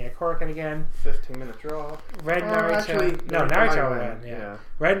New Beginning at Korakuen again. 15-minute draw. Red Narita. Naruto win. Yeah.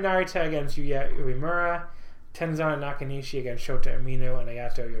 Red Narita against Yuya Uemura. Tenzan Nakanishi against Shota Umino and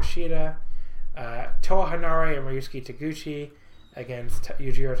Ayato Yoshida. Toa Hanare and Ryusuke Taguchi against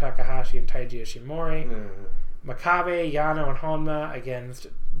Yujiro Takahashi and Taiji Ishimori. Makabe, Yano, and Honma against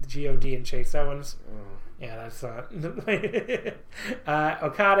G.O.D. and Chase Owens. Yeah, that's not.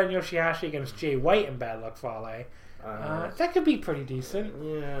 Okada and Yoshihashi against Jay White and Bad Luck Fale. That could be pretty decent.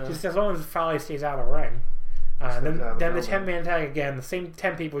 Yeah. Just as long as Fale stays out of the ring. Then the 10-man tag again, the same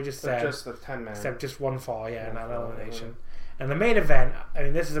 10 people we just said. Just the 10-man. Except just one fall, not elimination. And the main event, I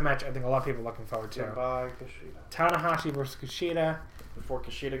mean, this is a match I think a lot of people are looking forward to. Goodbye, Kushida. Tanahashi versus Kushida. Before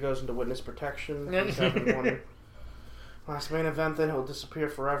Kushida goes into witness protection, he's having one last main event, then he'll disappear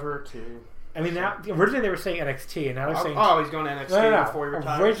forever to... I mean, now, originally they were saying NXT, and now they're saying... Oh, he's going to NXT before he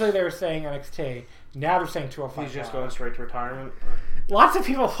retires? Originally they were saying NXT, now they're saying 205 He's just going straight to retirement? Lots of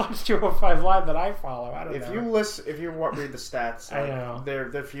people watch 205 Live that I follow. I don't know. If you read the stats, I know. Their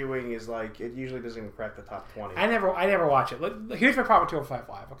viewing is like, it usually doesn't even crack the top 20. I never watch it. Look, here's my problem with 205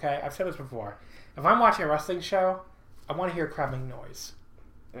 Live, okay? I've said this before. If I'm watching a wrestling show, I want to hear a crowd make noise.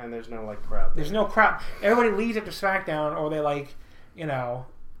 And there's no, crowd. There's no crowd. Everybody leaves after SmackDown, or they,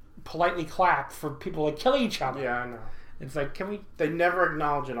 politely clap for people, killing each other. Yeah, I know. It's like, can we... They never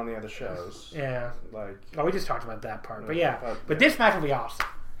acknowledge it on the other shows. Yeah. Oh, we just talked about that part. But but this match will be awesome.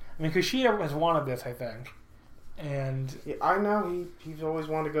 I mean, Kushida has wanted this, I think. And... Yeah, I know. He's always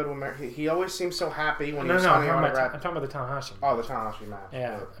wanted to go to America. He always seems so happy when he's signing on I'm talking about the Tanahashi match. Oh, the Tanahashi match.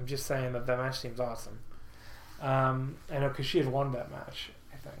 Yeah, I'm just saying that match seems awesome. I know Kushida's won that match,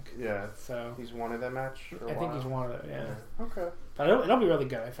 I think. Yeah. So he's wanted that match for a while. I think he's wanted it, yeah. Okay. But it'll be really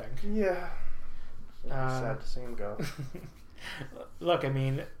good, I think. Yeah. Sad to see him go. Look, I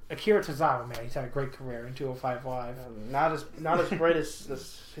mean, Akira Tozawa, man, he's had a great career in 205 Live. Not as great as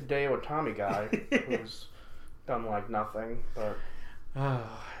this Hideo Itami guy, who's done nothing. But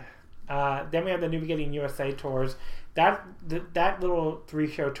then we have the New Beginning USA tours. That little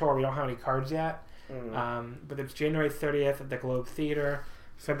 3-show tour, we don't have any cards yet. But it's January 30th at the Globe Theater.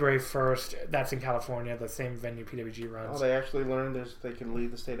 February 1st, that's in California, the same venue PWG runs. Oh, they actually learned they can leave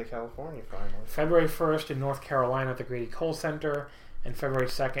the state of California finally. February 1st in North Carolina at the Grady Cole Center, and February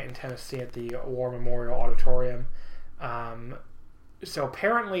 2nd in Tennessee at the War Memorial Auditorium. So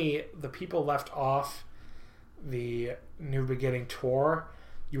apparently the people left off the New Beginning tour,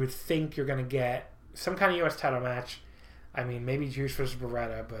 you would think you're going to get some kind of U.S. title match. I mean, maybe Juice versus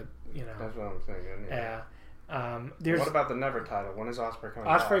Beretta, but, That's what I'm thinking, yeah. What about the Never title? When is Ospreay coming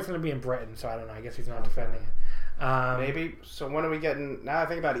back? Ospreay's going to be in Britain, so I don't know. I guess he's not defending it. Maybe. So when are we getting... Now I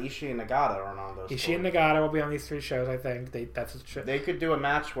think about Ishii and Nagata are on those. Ishii and Nagata will be on these 3 shows, I think. They could do a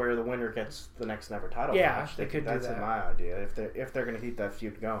match where the winner gets the next Never title match. They could do that. That's my idea, if they're going to keep that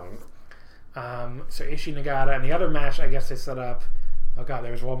feud going. So Ishii, Nagata, and the other match I guess they set up... Oh, God,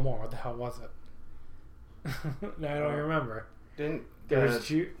 there was one more. What the hell was it? No, I don't remember. The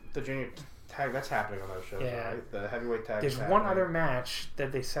junior... tag that's happening on those shows, right? The heavyweight tag. There's one other match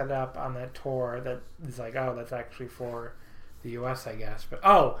that they set up on that tour that is that's actually for the US, I guess. But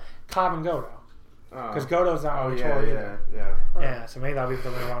Cobb and Goto, because Goto's not on the tour either. Yeah. So maybe that'll be for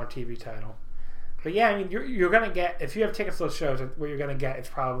the Ring of Honor TV title. But yeah, I mean, you're gonna get, if you have tickets to those shows, what you're gonna get is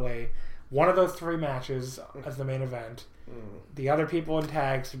probably one of those 3 matches as the main event, the other people in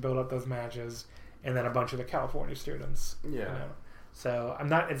tags to build up those matches, and then a bunch of the California students. Yeah. So it's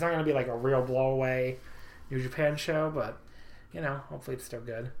not going to be like a real blowaway New Japan show, but hopefully it's still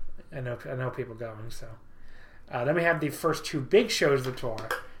good. I know people going. So then we have the first 2 big shows of the tour: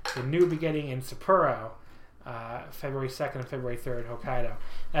 the New Beginning in Sapporo, February 2nd and February 3rd, Hokkaido.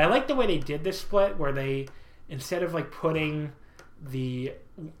 And I like the way they did this split, where they, instead of putting the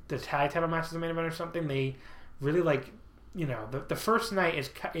tag title match as the main event or something, they really the first night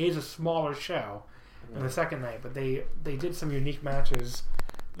is a smaller show than the second night, but they did some unique matches,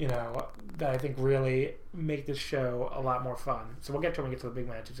 that I think really make this show a lot more fun. So we'll get to when we get to the big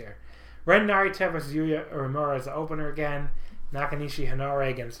matches here. Ren Narita versus Yuya Uemura as the opener again. Nakanishi Hinare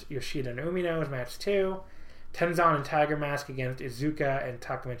against Yoshida and Umino is match 2. Tenzan and Tiger Mask against Iizuka and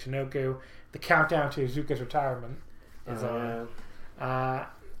Taka Michinoku. The countdown to Iizuka's retirement is on.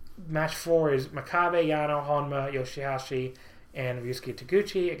 Match 4 is Makabe, Yano, Honma, Yoshihashi, and Ryusuke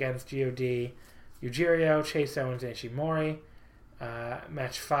Taguchi against G.O.D., Yujiro, Chase Owens, and Ishimori.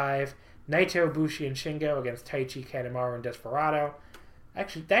 Match 5, Naito, Bushi, and Shingo against Taichi, Kanemaru, and Desperado.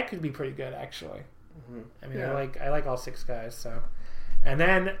 Actually, that could be pretty good, actually. Mm-hmm. I mean, I like all 6 guys, so... And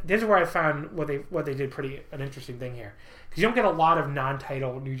then, this is where I found what they did an interesting thing here. Because you don't get a lot of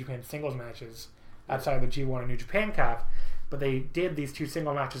non-title New Japan singles matches outside of the G1 and New Japan Cup, but they did these 2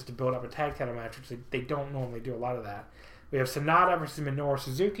 single matches to build up a tag title match, which they don't normally do a lot of that. We have Sonata versus Minoru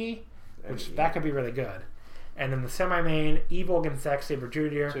Suzuki, which that could be really good. And then the semi-main, Evil against Zack Sabre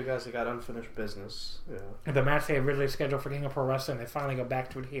Jr. 2 guys that got unfinished business. Yeah. The match they originally scheduled for King of Pro Wrestling, they finally go back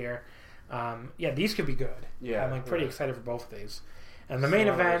to it here. Yeah, these could be good. Yeah, I'm pretty excited for both of these. And the main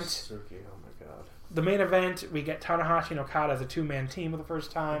event, Suzuki, oh my god. The main event, we get Tanahashi and Okada as a 2-man team for the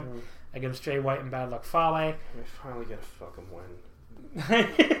first time against Jay White and Bad Luck Fale. We finally get a fucking win.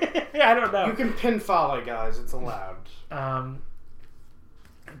 I don't know. You can pin Fale, guys. It's allowed.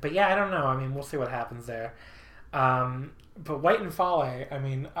 But yeah, I don't know. I mean, we'll see what happens there. But White and Fale, I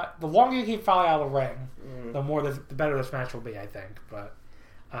mean, the longer you keep Fale out of the ring, the better this match will be, I think. But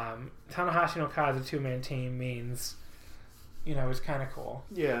Tanahashi and Okada as a 2-man team means, it's kind of cool.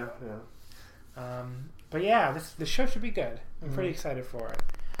 Yeah. But yeah, this show should be good. I'm pretty excited for it.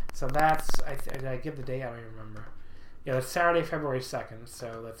 So that's, I give the date, I don't even remember. Yeah, that's Saturday, February 2nd,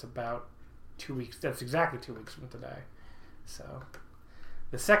 so that's about 2 weeks. That's exactly 2 weeks from today. So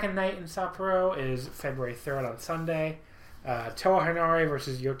the second night in Sapporo is February 3rd on Sunday. Toa Henare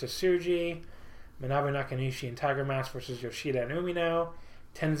versus Yota Tsuji. Manabu Nakanishi and Tiger Mask versus Yoshida and Umino.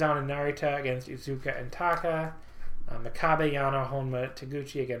 Tenzan and Narita against Iizuka and Taka. Makabe, Yano, Honma,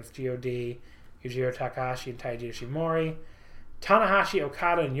 Taguchi against GOD. Yujiro Takahashi and Taiji Ishimori. Tanahashi,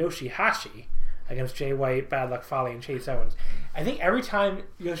 Okada, and Yoshihashi against Jay White, Bad Luck Fale, and Chase Owens. I think every time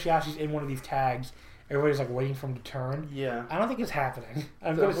Yoshihashi's in one of these tags, everybody's waiting for him to turn. Yeah. I don't think it's happening.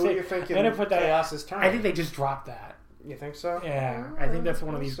 I'm So going to who say, are you thinking I'm going to put that. Chaos is turning? I think they just dropped that. You think so? Yeah, I think that's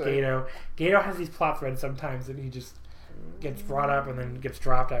one of these We'll see. Gato. Gato has these plot threads sometimes that he just gets brought up and then gets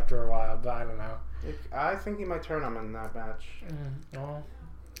dropped after a while. But I don't know. I think he might turn him in that match. No,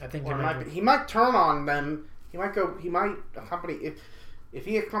 I think Or he might turn on them. He might accompany if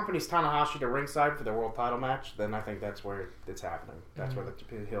he accompanies Tanahashi to ringside for the world title match, then I think that's where it's happening. That's where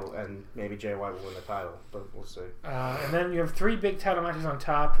he'll and maybe Jay White will win the title, but we'll see. And then you have 3 big title matches on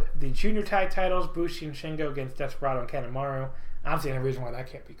top: the junior tag titles, Bushi and Shingo against Desperado and Kanemaru. I don't see any reason why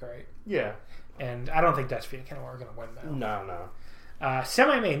that can't be great. Yeah, and I don't think Desperado and Kanemaru are going to win that. No.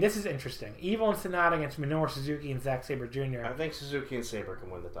 Semi-main, this is interesting. Evil and Sonata against Minoru Suzuki and Zack Sabre Jr. I think Suzuki and Sabre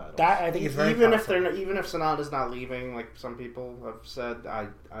can win the title. That I think is very even possible. even if Sonata's not leaving, like some people have said, I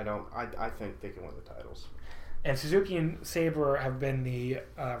think they can win the titles. And Suzuki and Sabre have been the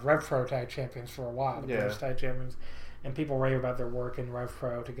Rev Pro tag champions for a while, the British tag champions, and people rave about their work in Rev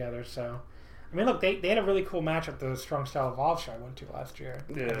Pro together. So, I mean, look, they had a really cool match at the Strong Style Evolve show I went to last year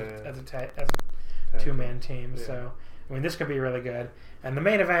as a 2-man team. Yeah. So, I mean, this could be really good. And the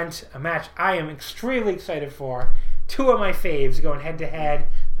main event, a match I am extremely excited for. 2 of my faves going head-to-head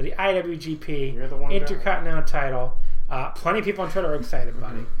for the IWGP You're the one Intercontinental title. Plenty of people on Twitter are excited,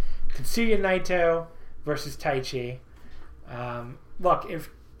 buddy. Tetsuya Naito versus Taichi. Look,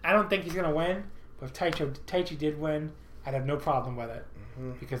 I don't think he's going to win, but if Taichi did win, I'd have no problem with it.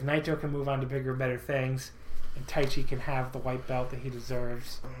 Because Naito can move on to bigger and better things, and Taichi can have the white belt that he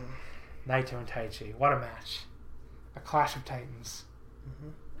deserves. Naito and Taichi. What a match. A clash of titans.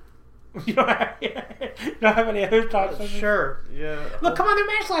 You don't have any other thoughts on this? Sure, yeah. Look, come on, their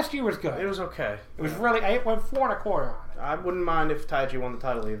match last year was good. It was okay. It was really... I went 4 1/4 on it. I wouldn't mind if Taichi won the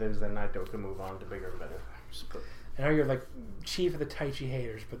title either, then Naito could move on to bigger and better. I know you're chief of the Taichi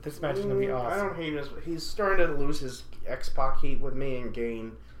haters, but this match is going to be awesome. I don't hate him. He's starting to lose his X-Pac heat with me and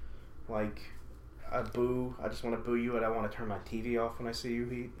gain, a boo. I just want to boo you and I want to turn my TV off when I see you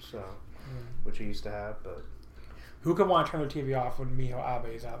heat, so... Which he used to have, but... Who could want to turn the TV off when Miho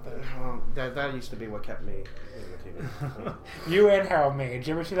Abe is out there? That used to be what kept me in the TV. You and Harold Mage. Did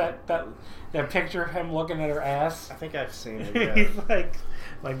you ever see that picture of him looking at her ass? I think I've seen it, yeah. He's like,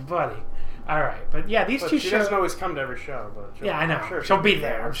 buddy. All right, but yeah, these two shows... She doesn't always come to every show, but... Yeah, I know. I'm sure she'll be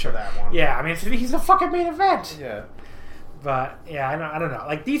there, I'm sure. For that one. Yeah, I mean, he's a fucking main event. Yeah. But, yeah, I don't know.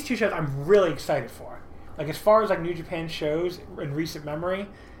 These 2 shows I'm really excited for. As far as, New Japan shows in recent memory...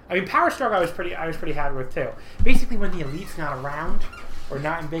 I mean, Power Stroke I was pretty happy with, too. Basically, when the Elite's not around or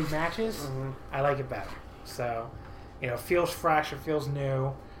not in big matches, I like it better. So, it feels fresh, it feels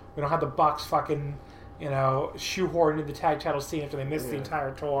new. We don't have the Bucks fucking, shoehorned into the tag title scene after they missed the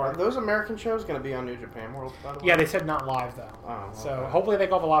entire tour. Are those American shows going to be on New Japan World, by the way? Yeah, they said not live, though. Oh, okay. So, hopefully they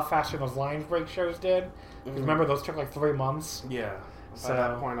go up a lot faster than those Lions Break shows did. Because remember, those took 3 months. Yeah. So, by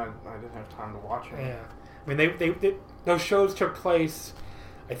that point, I didn't have time to watch it. Yeah. I mean, they those shows took place...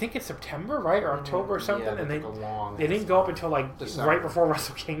 I think it's September, right, or October or something, yeah, and they didn't go up until December. Right before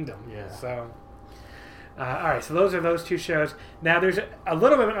Wrestle Kingdom. Yeah. So, all right. So those are those 2 shows. Now there's a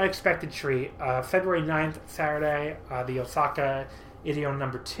little bit of an unexpected treat. February 9th, Saturday, the Osaka Ideon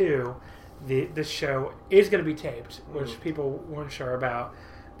number 2. This show is going to be taped, which people weren't sure about,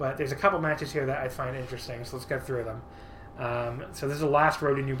 but there's a couple matches here that I find interesting. So let's get through them. So this is the last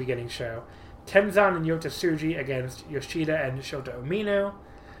Road to New Beginning show. Tenzan and Yota Tsuji against Yoshida and Shota Umino.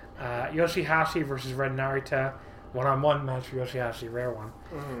 Yoshihashi versus Ren Narita. one-on-one match for Yoshihashi, rare one.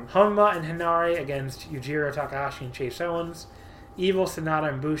 Honma and Hinari against Yujiro Takahashi and Chase Owens. Evil, Sonata,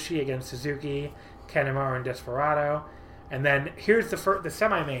 and Bushi against Suzuki, Kanemaru, and Desperado. And then here's the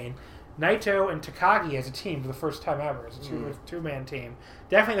semi-main. Naito and Takagi as a team for the first time ever. It's a two-man team.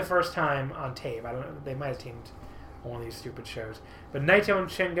 Definitely the first time on tape. I don't know. They might have teamed on one of these stupid shows. But Naito and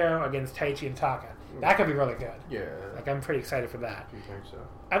Shingo against Taichi and Taka. That could be really good. Yeah. Like, I'm pretty excited for that. Do you think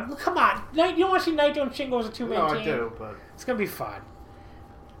so? Come on. You don't want to see Naito and Shingo as a two-man team? No, I do, but... It's going to be fun.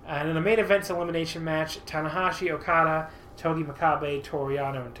 And in the main event's elimination match, Tanahashi, Okada, Togi Makabe, Toru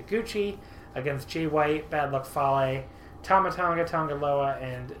Yano, and Taguchi against Jay White, Bad Luck Fale, Tama Tonga, Tonga Loa,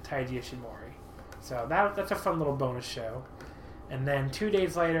 and Taiji Ishimori. So that's a fun little bonus show. And then 2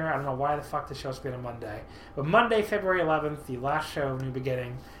 days later, I don't know why the fuck the show's been on Monday, but Monday, February 11th, the last show of New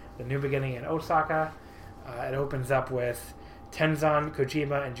Beginning, the New Beginning in Osaka. It opens up with Tenzan,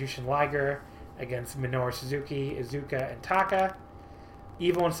 Kojima, and Jushin Liger against Minoru Suzuki, Iizuka, and Taka.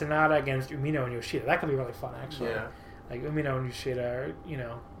 Evil and Sonata against Umino and Yoshida. That could be really fun, actually. Yeah. Like, Umino and Yoshida are,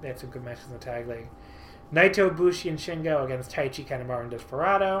 they had some good matches in the tag league. Naito, Bushi, and Shingo against Taichi, Kanemaru, and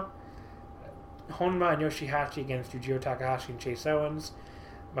Desperado. Honma and Yoshihashi against Yujiro Takahashi and Chase Owens.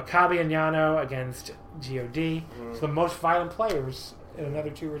 Makabe and Yano against God. So the most violent players in another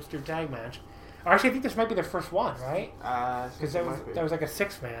 2 vs. 2 tag match. Actually, I think this might be their first one, right? Because that was like a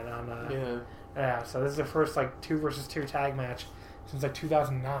 6-man on... Yeah, so this is the first 2 vs. 2 tag match since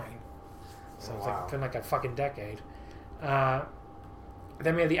 2009. So it's been a fucking decade.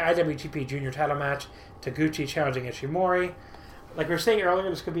 Then we have the IWGP Junior title match. Taguchi challenging Ishimori. Like we were saying earlier,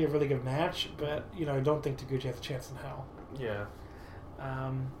 this could be a really good match, but I don't think Taguchi has a chance in hell. Yeah. I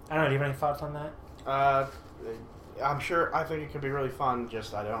don't know. Do you have any thoughts on that? I'm sure. I think it could be really fun.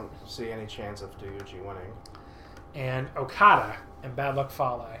 Just I don't see any chance of Taguchi winning. And Okada and Bad Luck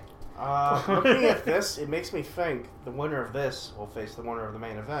Fale. Looking at this, it makes me think the winner of this will face the winner of the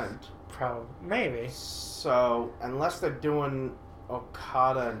main event. Probably, maybe. So unless they're doing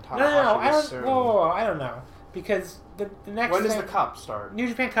Okada and Tanahashi I don't know because the next. When does the Cup start? New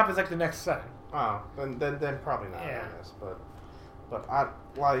Japan Cup is the next thing. Oh, then probably not. Yeah. I guess, but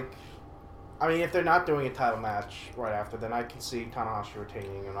I mean, if they're not doing a title match right after, then I can see Tanahashi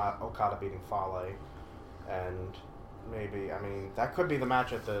retaining and Okada beating Fale, and maybe that could be the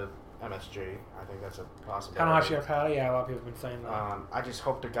match at the MSG. I think that's a possibility. Tanahashi Okada, yeah, a lot of people have been saying that. I just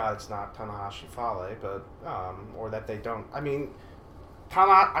hope to God it's not Tanahashi Fale, but or that they don't. I mean,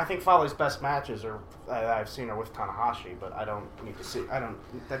 I think Fale's best matches that I've seen are with Tanahashi, but I don't need to see.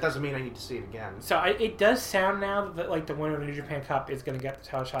 That doesn't mean I need to see it again. So it does sound now that the winner of the New Japan Cup is going to get the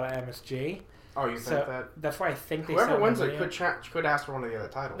title shot at MSG. Oh, you think that? That's why I think they. Whoever wins it could ask for one of the other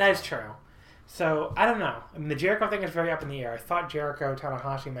titles. That is true. So I don't know. I mean, the Jericho thing is very up in the air. I thought Jericho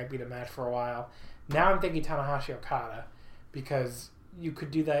Tanahashi might be the match for a while. Now I'm thinking Tanahashi Okada because you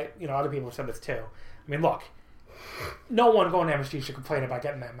could do that. Other people have said this too. I mean, look. No one going to MSG should complain about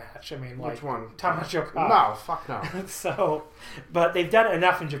getting that match. I mean, which one? Tanahashi Okada. No, fuck no. So, but they've done it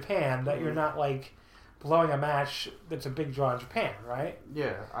enough in Japan that you're not blowing a match that's a big draw in Japan, right?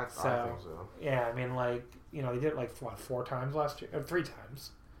 Yeah, I think so. Yeah, I mean, they did it 4 times last year, or 3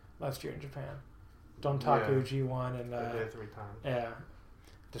 times last year in Japan. Dontaku, G1, and they did 3 times. Yeah,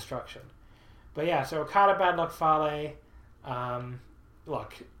 Destruction. But yeah, so Okada, Bad Luck Fale.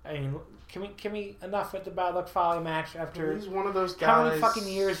 Look, I mean, can we enough with the Bad Luck Fale match after? He's one of those guys. How many fucking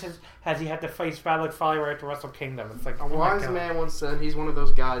years has he had to face Bad Luck Fale right after Wrestle Kingdom? It's a wise man once said he's one of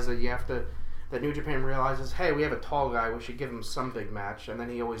those guys that New Japan realizes, hey, we have a tall guy, we should give him some big match, and then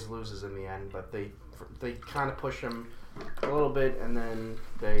he always loses in the end. But they kind of push him a little bit, and then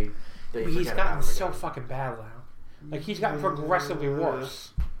they he's gotten so fucking bad now. He's gotten progressively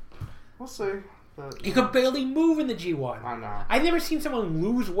worse. We'll see. He could barely move in the G1. I know. I've never seen someone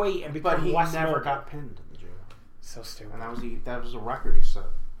lose weight and become less mobile. But he never got pinned in the G1. So stupid. And that was a record he set.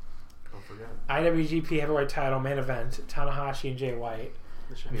 Don't forget. IWGP Heavyweight Title main event: Tanahashi and Jay White.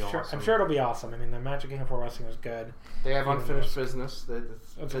 This should be awesome. I'm sure it'll be awesome. I mean, the match at King of Pro Wrestling was good. They have unfinished business.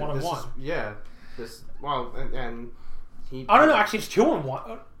 It's 1-1. Yeah. And he. Oh no! Actually, it's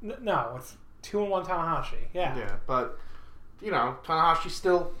 2-1. No, it's 2-1 Tanahashi. Yeah. Yeah, but. Tanahashi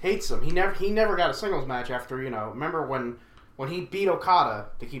still hates him. He never got a singles match after, remember when he beat Okada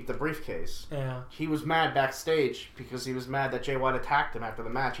to keep the briefcase? Yeah. He was mad backstage because he was mad that Jay White attacked him after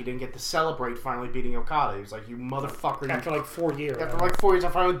the match. He didn't get to celebrate finally beating Okada. He was like, you motherfucker. After 4 years. After 4 years, I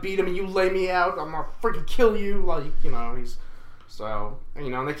finally beat him and you lay me out. I'm gonna freaking kill you. He's... So, and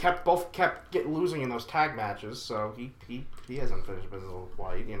they both kept losing in those tag matches, so he has unfinished business with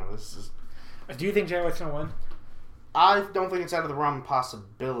White. This is... Do you think Jay White's gonna win? I don't think it's out of the realm of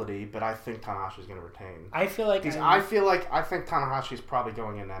possibility, but I think Tanahashi's going to retain. I feel like I think Tanahashi's probably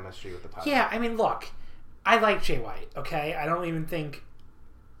going in MSG with the title. Yeah, I mean, look, I like Jay White. Okay, I don't even think.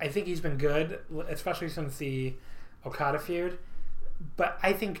 I think he's been good, especially since the Okada feud. But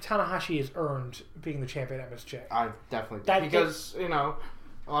I think Tanahashi has earned being the champion at MSG. I definitely do. Because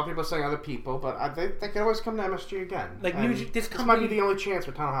a lot of people are saying other people, but they can always come to MSG again. Like this might be the only chance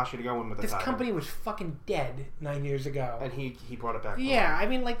for Tanahashi to go in with the title. This company was fucking dead 9 years ago, and he brought it back. Yeah, I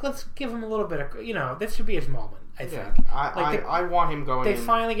mean, like, let's give him a little bit of this should be his moment. I think. I want him going. They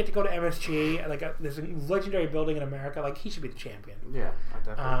finally get to go to MSG. There's a legendary building in America. Like, he should be the champion. Yeah, I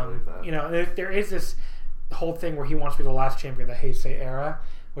definitely believe that. There is this whole thing where he wants to be the last champion of the Heisei era,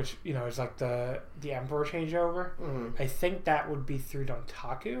 which is like the Emperor changeover. Mm-hmm. I think that would be through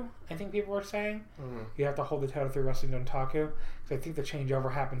Dontaku. I think people were saying you have to hold the title through Wrestling Dontaku. So I think the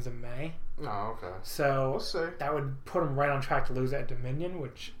changeover happens in May. Oh, okay. So we'll see. That would put him right on track to lose at Dominion,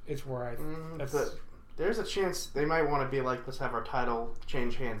 which is where But there's a chance they might want to be like, let's have our title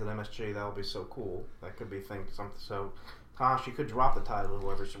change hands at MSG. That would be so cool. That could be something. So Tanahashi could drop the title to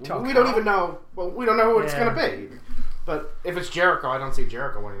whoever. We don't even know. Well, we don't know who it's going to be. But if it's Jericho, I don't see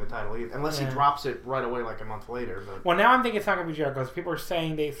Jericho winning the title either, unless he drops it right away like a month later. But. Well, now I'm thinking it's not going to be Jericho. Because people are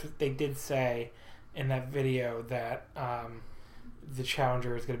saying they did say in that video that the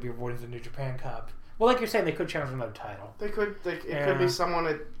challenger is going to be awarded the New Japan Cup. Well, like you're saying, they could challenge another title. They could. It could be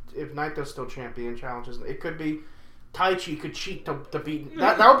someone if Naito's still champion challenges. It could be Taichi could cheat to beat.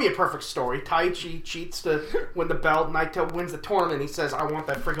 That would be a perfect story. Taichi cheats to win the belt. Naito wins the tournament. He says, "I want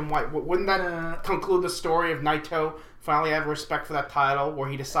that freaking white." Wouldn't that conclude the story of Naito finally having respect for that title, where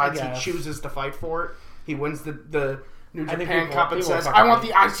he decides he chooses to fight for it? He wins the New Japan Cup and says, "I want the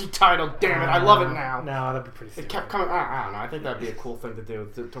IC title. Damn it, I love it now." No, that'd be pretty stupid. It kept coming. I don't know. I think that'd be a cool thing to do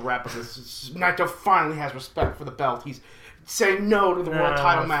to wrap up this. Naito finally has respect for the belt. He's saying no to the world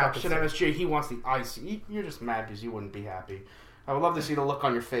title match at MSG. He wants the IC. You're just mad because you wouldn't be happy. I would love to see the look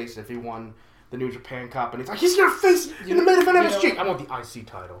on your face if he won the New Japan Cup and he's like, he's gonna face in the main event of MSG. I want the IC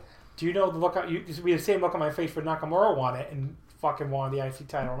title. Do you know the look? This would be the same look on my face when Nakamura won it and fucking won the IC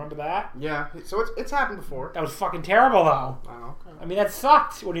title. Remember that? Yeah. So it's happened before. That was fucking terrible, though. Oh, okay. I mean, that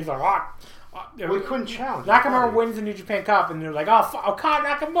sucked when he's like, we couldn't challenge. Nakamura wins the New Japan Cup, and they're like, oh, God,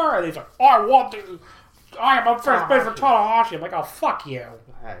 Nakamura. And he's like, I am on first base for Tanahashi. I'm like, oh, fuck you.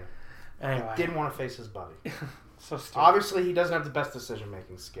 Hey. Anyway. He didn't want to face his buddy. So stupid. Obviously, he doesn't have the best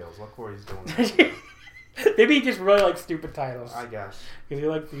decision-making skills. Look where he's doing. Maybe he just really likes stupid titles. I guess. Because he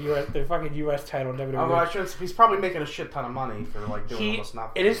likes the fucking U.S. title in WWE. Although he's probably making a shit ton of money for doing almost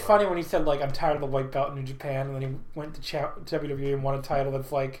nothing. It is funny when he said, I'm tired of the white belt in New Japan, and then he went to WWE and won a title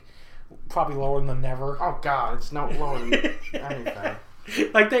that's, probably lower than the never. Oh, God, it's no lower than anything.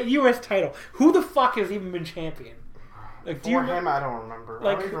 That U.S. title. Who the fuck has even been champion? For him, I don't remember.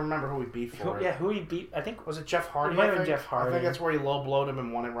 I don't even remember who he beat for it. Yeah, who he beat. I think... Was it Jeff Hardy? It might have been Jeff Hardy. I think that's where he low-blowed him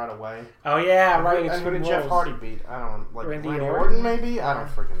and won it right away. Oh, yeah, right. And who did Jeff Hardy beat? I don't... Randy Orton, maybe? I don't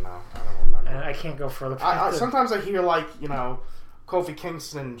freaking know. I don't remember. I can't go further. Sometimes I hear, Kofi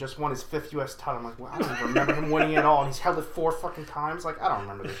Kingston just won his 5th U.S. title. I'm like, well, I don't even remember him winning it at all. And he's held it 4 fucking times. I don't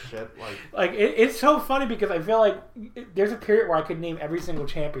remember this shit. It's so funny because I feel like there's a period where I could name every single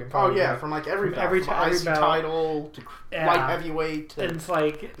champion. Probably, from every belt. From IC title to light heavyweight. To, and it's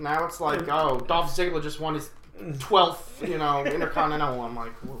now it's Dolph Ziggler just won his 12th, Intercontinental. I'm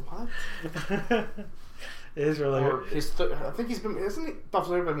like, what? It is really. I think Dolph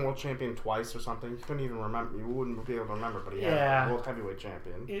Ziggler been world champion twice or something? You couldn't even remember. You wouldn't be able to remember, but he had world heavyweight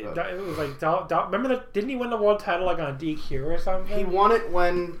champion. It was remember that? Didn't he win the world title on a DQ or something? He won it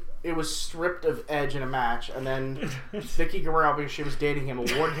when it was stripped of Edge in a match, and then Vicky Guerrero, because she was dating him,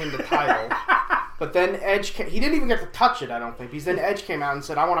 awarded him the title. But then Edge he didn't even get to touch it, I don't think, because then Edge came out and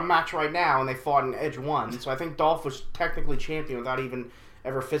said, I want a match right now, and they fought and Edge won. So I think Dolph was technically champion without even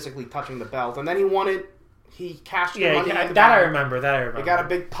ever physically touching the belt. And then he won it. He cashed in money. I remember. They got a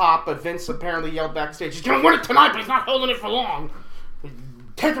big pop, but Vince apparently yelled backstage, he's going to win it tonight, but he's not holding it for long.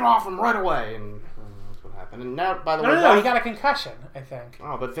 Take it off him right away. And that's what happened. And now, by the way... No, he got a concussion, I think.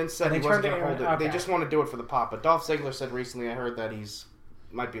 Oh, but Vince said he wasn't going to hold it. Okay. They just want to do it for the pop. But Dolph Ziggler said recently, I heard that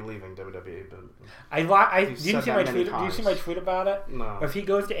might be leaving WWE. But did you see my tweet? Did you see my tweet about it? No. If he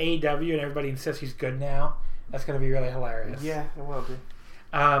goes to AEW and everybody insists he's good now, that's going to be really hilarious. Yeah, it will be.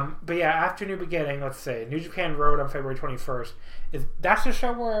 But yeah, after New Beginning, let's say New Japan Road on February 21st. That's the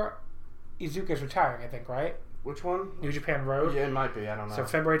show where Iizuka's retiring, I think, right? Which one? New Japan Road. Yeah, it might be. I don't know. So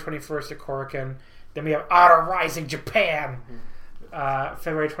February 21st at Korakuen. Then we have Honor Rising Japan.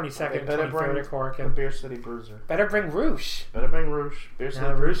 February 22nd and 23rd at Korakuen. The Beer City Bruiser. Better bring Roosh. Beer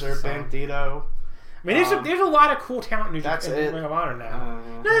City Bruiser, Bandito. I mean, there's a lot of cool talent in That's Ring it. of Honor now.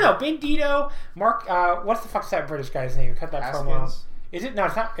 No. Bandito, Mark. What's the fuck's that British guy's name? Cut that promo. Haskins. Is it? No,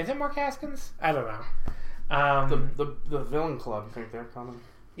 it's not. Is it Mark Haskins? I don't know. The Villain Club. I think they're coming.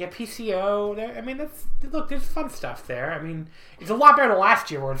 Yeah, PCO. I mean, look. There's fun stuff there. I mean, it's a lot better than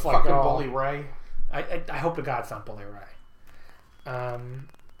last year where it's like fucking Bully Ray. I hope to God it's not Bully Ray.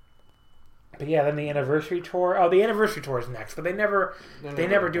 But yeah, then the anniversary tour. Oh, the anniversary tour is next, but they never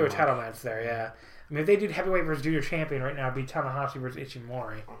do a title match there. Yeah, I mean, if they did heavyweight versus junior champion right now, it'd be Tanahashi versus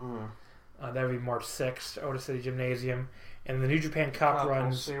Ishimori. That would be March 6th, Otis City Gymnasium, and the New Japan Cup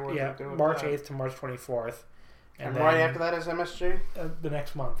runs March 8th to March 24th. And then, right after that is MSG? The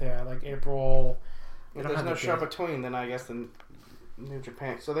next month, yeah, like April. If there's no show between, then I guess the New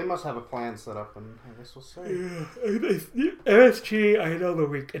Japan. So they must have a plan set up, and I guess we'll see. Yeah, MSG, I know the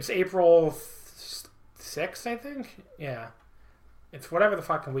week. It's April 6th, I think? Yeah. It's whatever the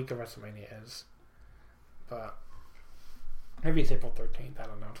fucking week of WrestleMania is. But maybe it's April 13th. I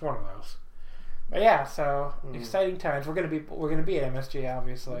don't know. It's one of those. But yeah, so exciting times. We're gonna be at MSG,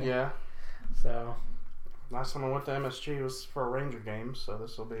 obviously. Yeah. So last time I went to MSG was for a Ranger game, so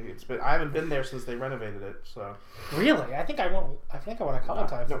this will be. I haven't been there since they renovated it. So really, I think I went a couple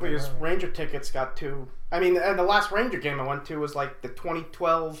times. No, because Ranger tickets got too. I mean, and the last Ranger game I went to was like the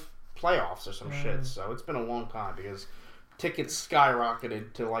 2012 playoffs or some shit. So it's been a long time because tickets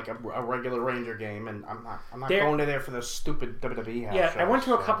skyrocketed to like a regular Ranger game, and I'm not going to there for the stupid WWE house. Yeah, I went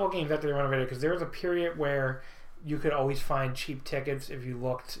to a couple of games after they renovated because there was a period where you could always find cheap tickets if you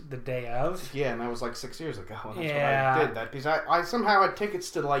looked the day of. Yeah, and that was like 6 years ago. And that's what I did that because I somehow had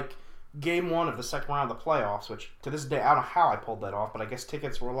tickets to like game 1 of the second round of the playoffs, which to this day I don't know how I pulled that off, but I guess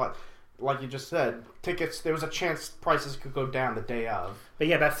tickets were like you just said, tickets. There was a chance prices could go down the day of. But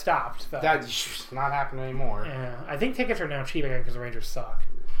yeah, that stopped. That's not happening anymore. Yeah, I think tickets are now cheap again because the Rangers suck.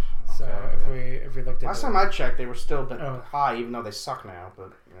 So if we looked at last time I checked, they were still a bit high, even though they suck now.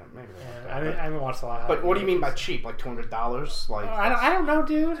 But maybe. I haven't watched a lot. But what do you mean by cheap? Like $200? Like I don't know,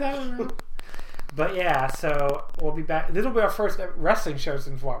 dude. I don't know. But yeah, so we'll be back. This will be our first wrestling show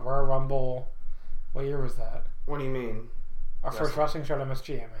since what? Royal Rumble. What year was that? What do you mean? Our first wrestling show at MSG,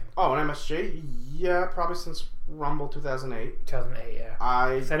 I mean. Oh, an MSG? Yeah, probably since Rumble 2008. 2008, yeah.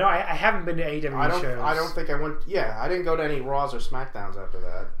 I know I haven't been to AEW shows. I don't think I went. Yeah, I didn't go to any Raws or SmackDowns after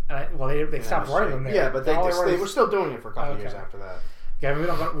that. They stopped running them there. Yeah, but they were still doing it for a couple years after that.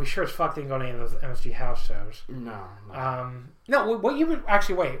 Yeah, we sure as fuck didn't go to any of those MSG house shows. No. No, what year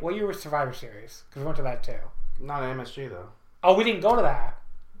what year was Survivor Series? Because we went to that too. Not at MSG though. Oh, we didn't go to that.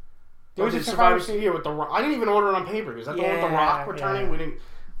 There was a Survivor Series here with the Rock. I didn't even order it on paper. Is that the one with the Rock returning? Yeah. We didn't.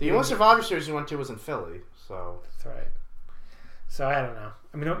 The only Survivor Series we went to was in Philly. So that's right. So I don't know.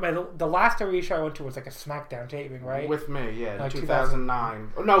 I mean, the last WWE show I went to was like a SmackDown taping, right? With me, yeah, in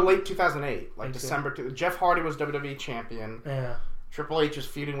 2009. Oh, no, late 2008, like December. Jeff Hardy was WWE champion. Yeah. Triple H was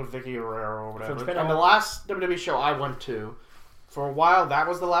feuding with Vicky Guerrero or whatever. So and the last WWE show I went to, for a while, that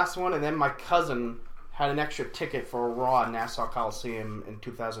was the last one, and then my cousin had an extra ticket for a Raw at Nassau Coliseum in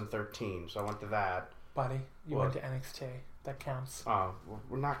 2013, so I went to that. Buddy, you went to NXT. That counts. Oh,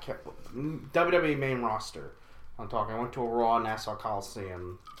 we're not WWE main roster. I'm talking. I went to a Raw Nassau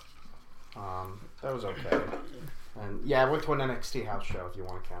Coliseum. That was okay. And yeah, I went to an NXT house show if you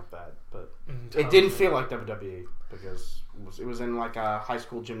want to count that, but it didn't feel like WWE because it was in like a high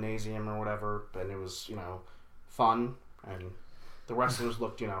school gymnasium or whatever, and it was fun and the wrestlers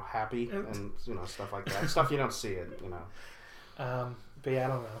looked happy and stuff like that. Stuff you don't see it. But yeah, I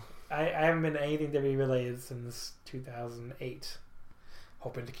don't know. I haven't been to anything WWE related since 2008.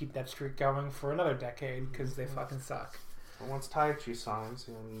 Hoping to keep that streak going for another decade because they fucking suck. Well, once Taichi signs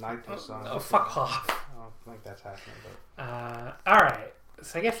and Naito signs. Oh, fuck off. I don't think that's happening. But. All right.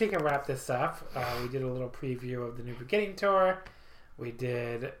 So I guess we can wrap this up. We did a little preview of the New Beginning Tour. We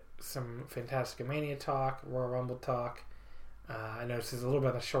did some Fantastica Mania talk, Royal Rumble talk. I know this is a little bit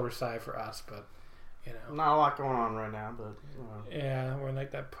on the shorter side for us, but not a lot going on right now. But yeah, we're in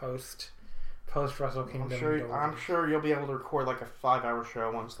like that post Wrestle Kingdom. I'm sure you'll be able to record like a 5-hour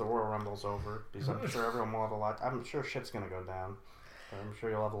show once the Royal Rumble's over because I'm sure everyone will have a lot. I'm sure shit's gonna go down. I'm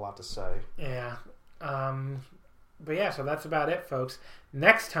sure you'll have a lot to say. Yeah. But yeah, so that's about it, folks.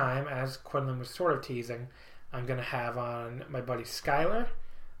 Next time, as Quinlan was sort of teasing, I'm going to have on my buddy Skyler.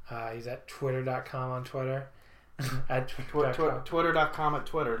 He's at twitter.com on Twitter. at twitter.com at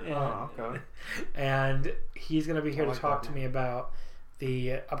Twitter. Yeah. Oh, okay. And he's going to be here to talk to me about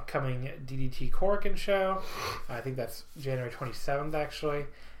the upcoming DDT Korakuen show. I think that's January 27th, actually.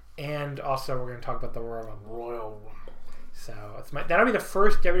 And also, we're going to talk about the Royal Rumble. So that'll be the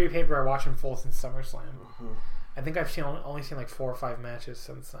first WWE paper I watch in full since SummerSlam. Mm-hmm. I think I've only seen like 4 or 5 matches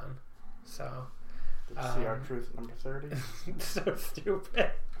since then. So See our truth at number 30. So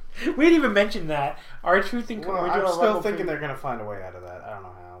stupid. We didn't even mention that. Our truth and I'm still thinking they're gonna find a way out of that. I don't know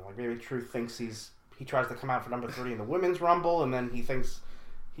how. Like maybe Truth thinks he tries to come out for number 30 in the women's rumble, and then he thinks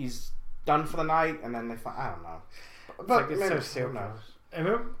he's done for the night, and then they find. I don't know. But it's maybe, so stupid. who knows?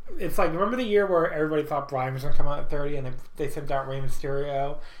 It's like, remember the year where everybody thought Bryan was going to come out at 30 and they sent out Rey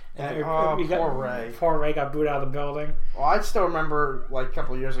Mysterio? And poor Rey got booed out of the building. Well, I still remember like a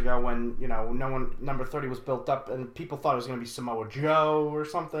couple of years ago when, number 30 was built up and people thought it was going to be Samoa Joe or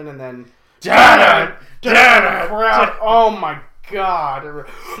something, and then... crowd, oh my god.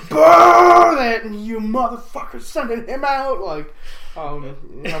 Boo! That you motherfucker sending him out! Like...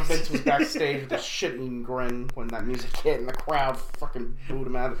 Vince was backstage with a shit-eating grin when that music hit and the crowd fucking booed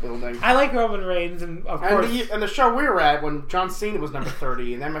him out of the building. I like Roman Reigns, and of course... And the show we were at when John Cena was number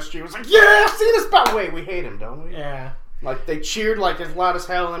 30 and MSG was like, yeah, Cena's back! Wait, we hate him, don't we? Yeah. Like, they cheered like as loud as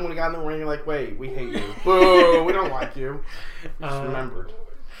hell, and then when he got in the ring, you're like, wait, we hate you. Boo! We don't like you. Just remembered.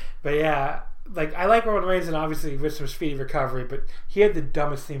 But yeah... Like, I like Roman Reigns, and obviously with some speedy recovery, but he had the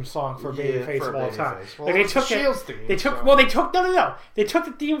dumbest theme song for a babyface of all time. Well, like, they took Shields theme. They took They took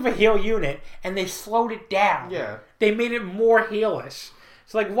the theme of a heel unit and they slowed it down. Yeah. They made it more heelish.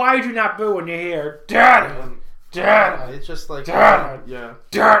 So like, why would you not boo when you hear dirt? It's just like dirt. Yeah.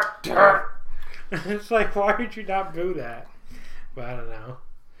 Dirt. It's like, why would you not boo that? But I don't know.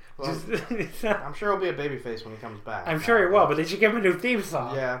 Well, I'm sure he'll be a babyface when he comes back. I'm sure he will, but they should give him a new theme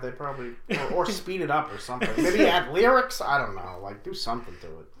song. Yeah, they probably... Or speed it up or something. Maybe add lyrics? I don't know. Like, do something to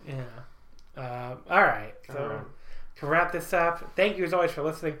it. Yeah. All right. So, to wrap this up, thank you as always for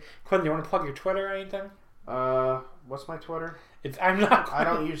listening. Quinn, do you want to plug your Twitter or anything? What's my Twitter? I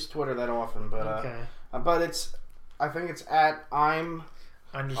don't use Twitter that often, but... Okay. But it's... I think it's at I'm...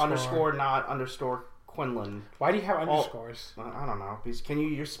 _ _ Quinlan. Why do you have underscores? I don't know. Because can you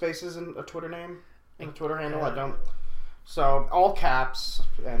use spaces in a Twitter name? In a Twitter handle? I don't. So, all caps,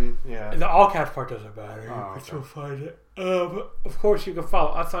 and yeah. The all caps part doesn't matter. Oh, You can still find it. Of course, you can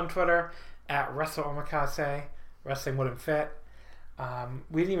follow us on Twitter at WrestleOmakase. Wrestling Wouldn't Fit.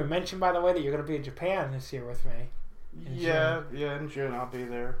 We didn't even mention, by the way, that you're going to be in Japan this year with me. In June I'll be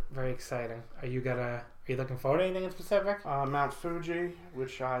there. Very exciting. Are you looking forward to anything in specific? Mount Fuji,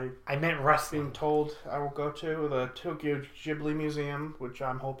 which I meant wrestling. Being told I will go to, the Tokyo Ghibli Museum, which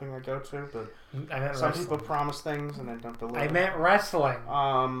I'm hoping I go to, but some people promise things and then don't deliver. I meant wrestling.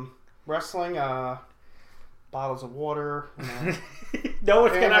 Wrestling, bottles of water. No,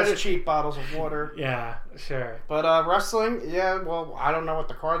 it's gonna cheap bottles of water. Yeah, sure. But wrestling, yeah. Well, I don't know what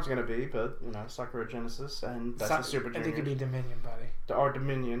the card's gonna be, but Sakura Genesis, and that's the Super Juniors. I think it'd be Dominion, buddy. Or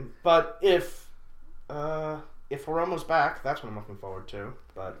Dominion, but if Hiromu's back, that's what I'm looking forward to.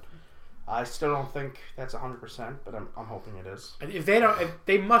 But I still don't think that's 100%, but I'm hoping it is. If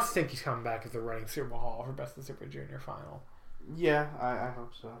they must think he's coming back if they're running Super Hall for Best of Super Junior final. Yeah, I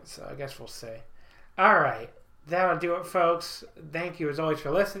hope so. So I guess we'll see. All right, that'll do it, folks. Thank you as always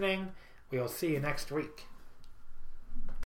for listening. We will see you next week.